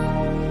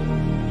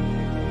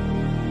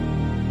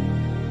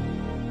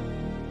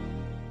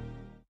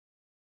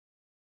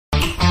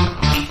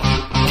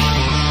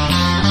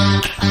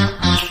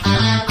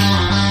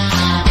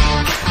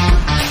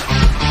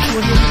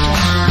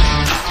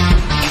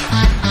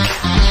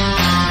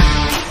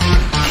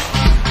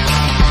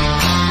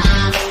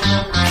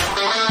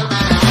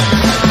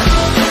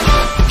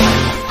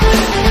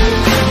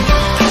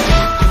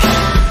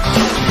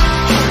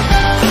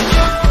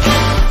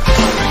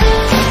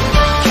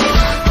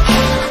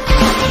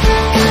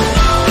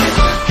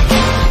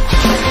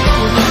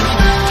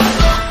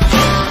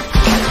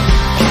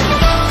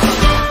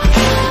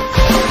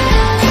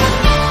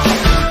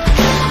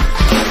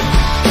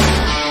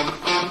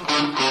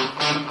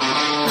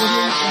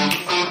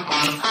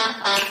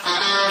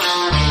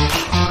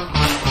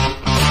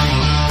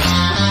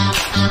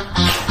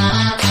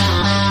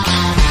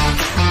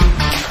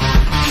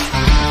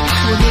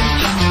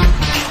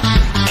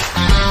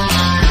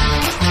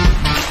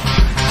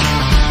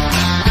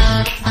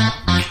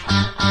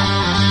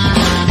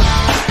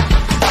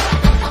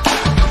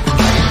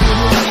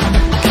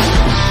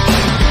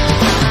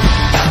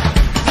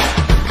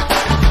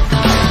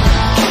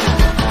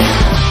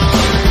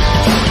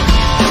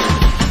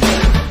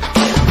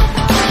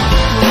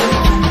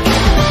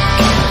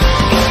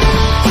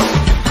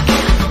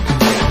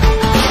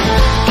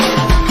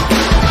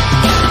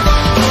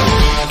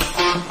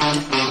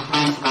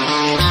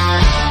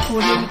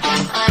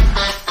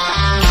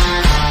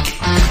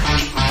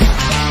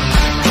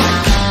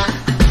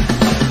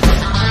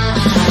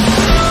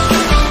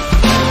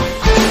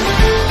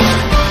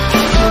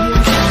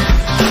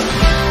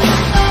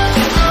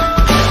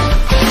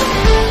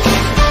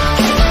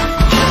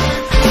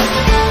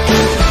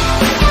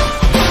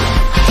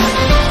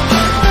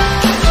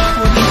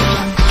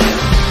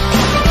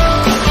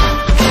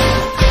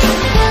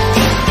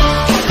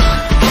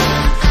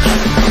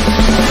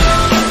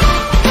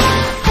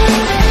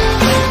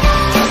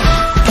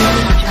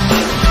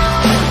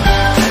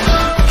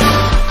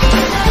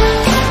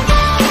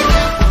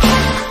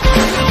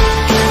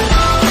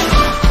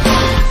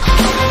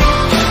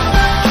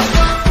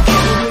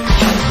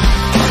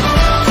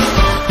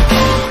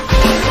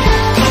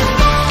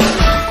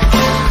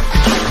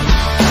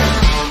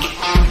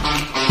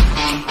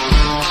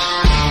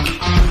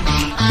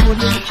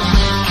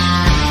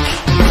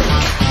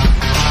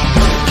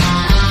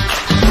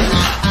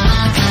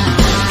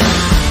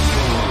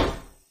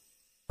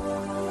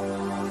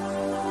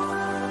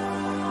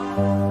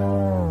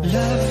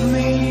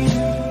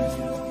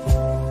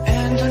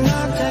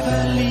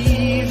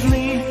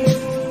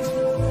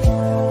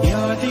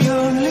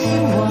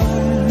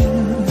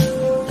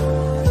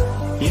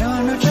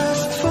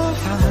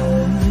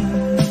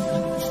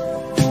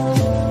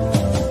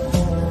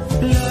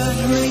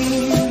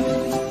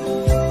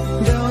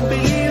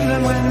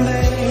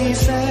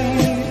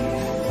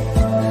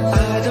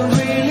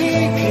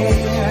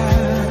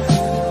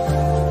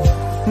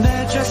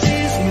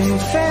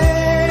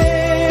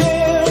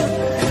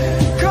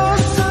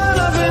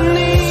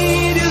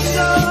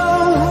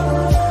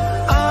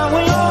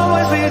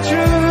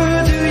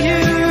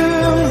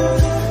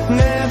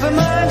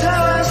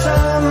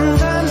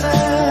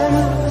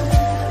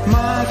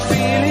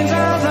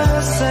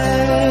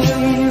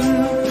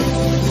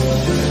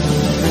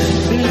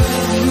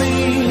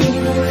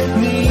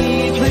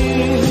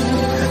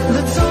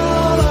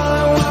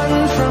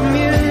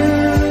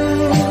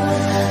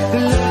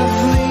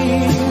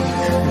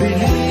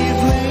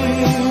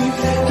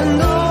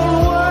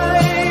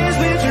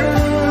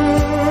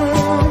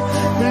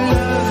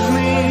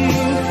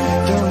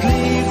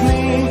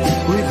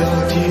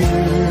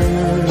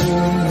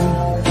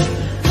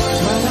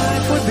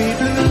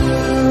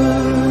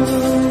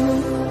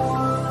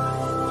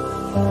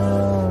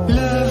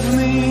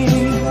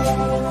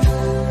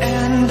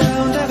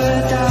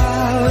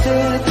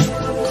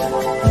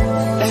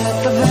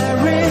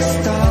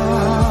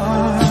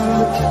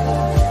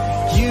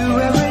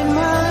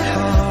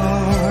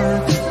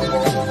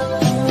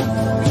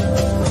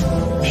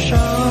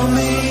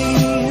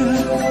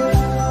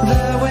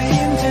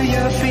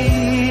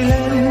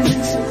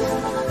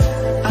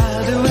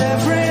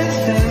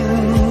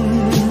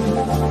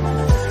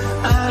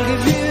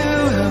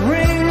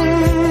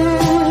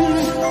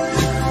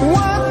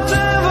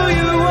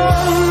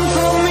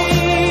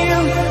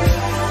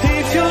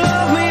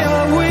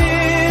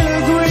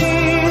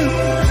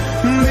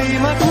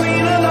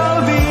 Queen of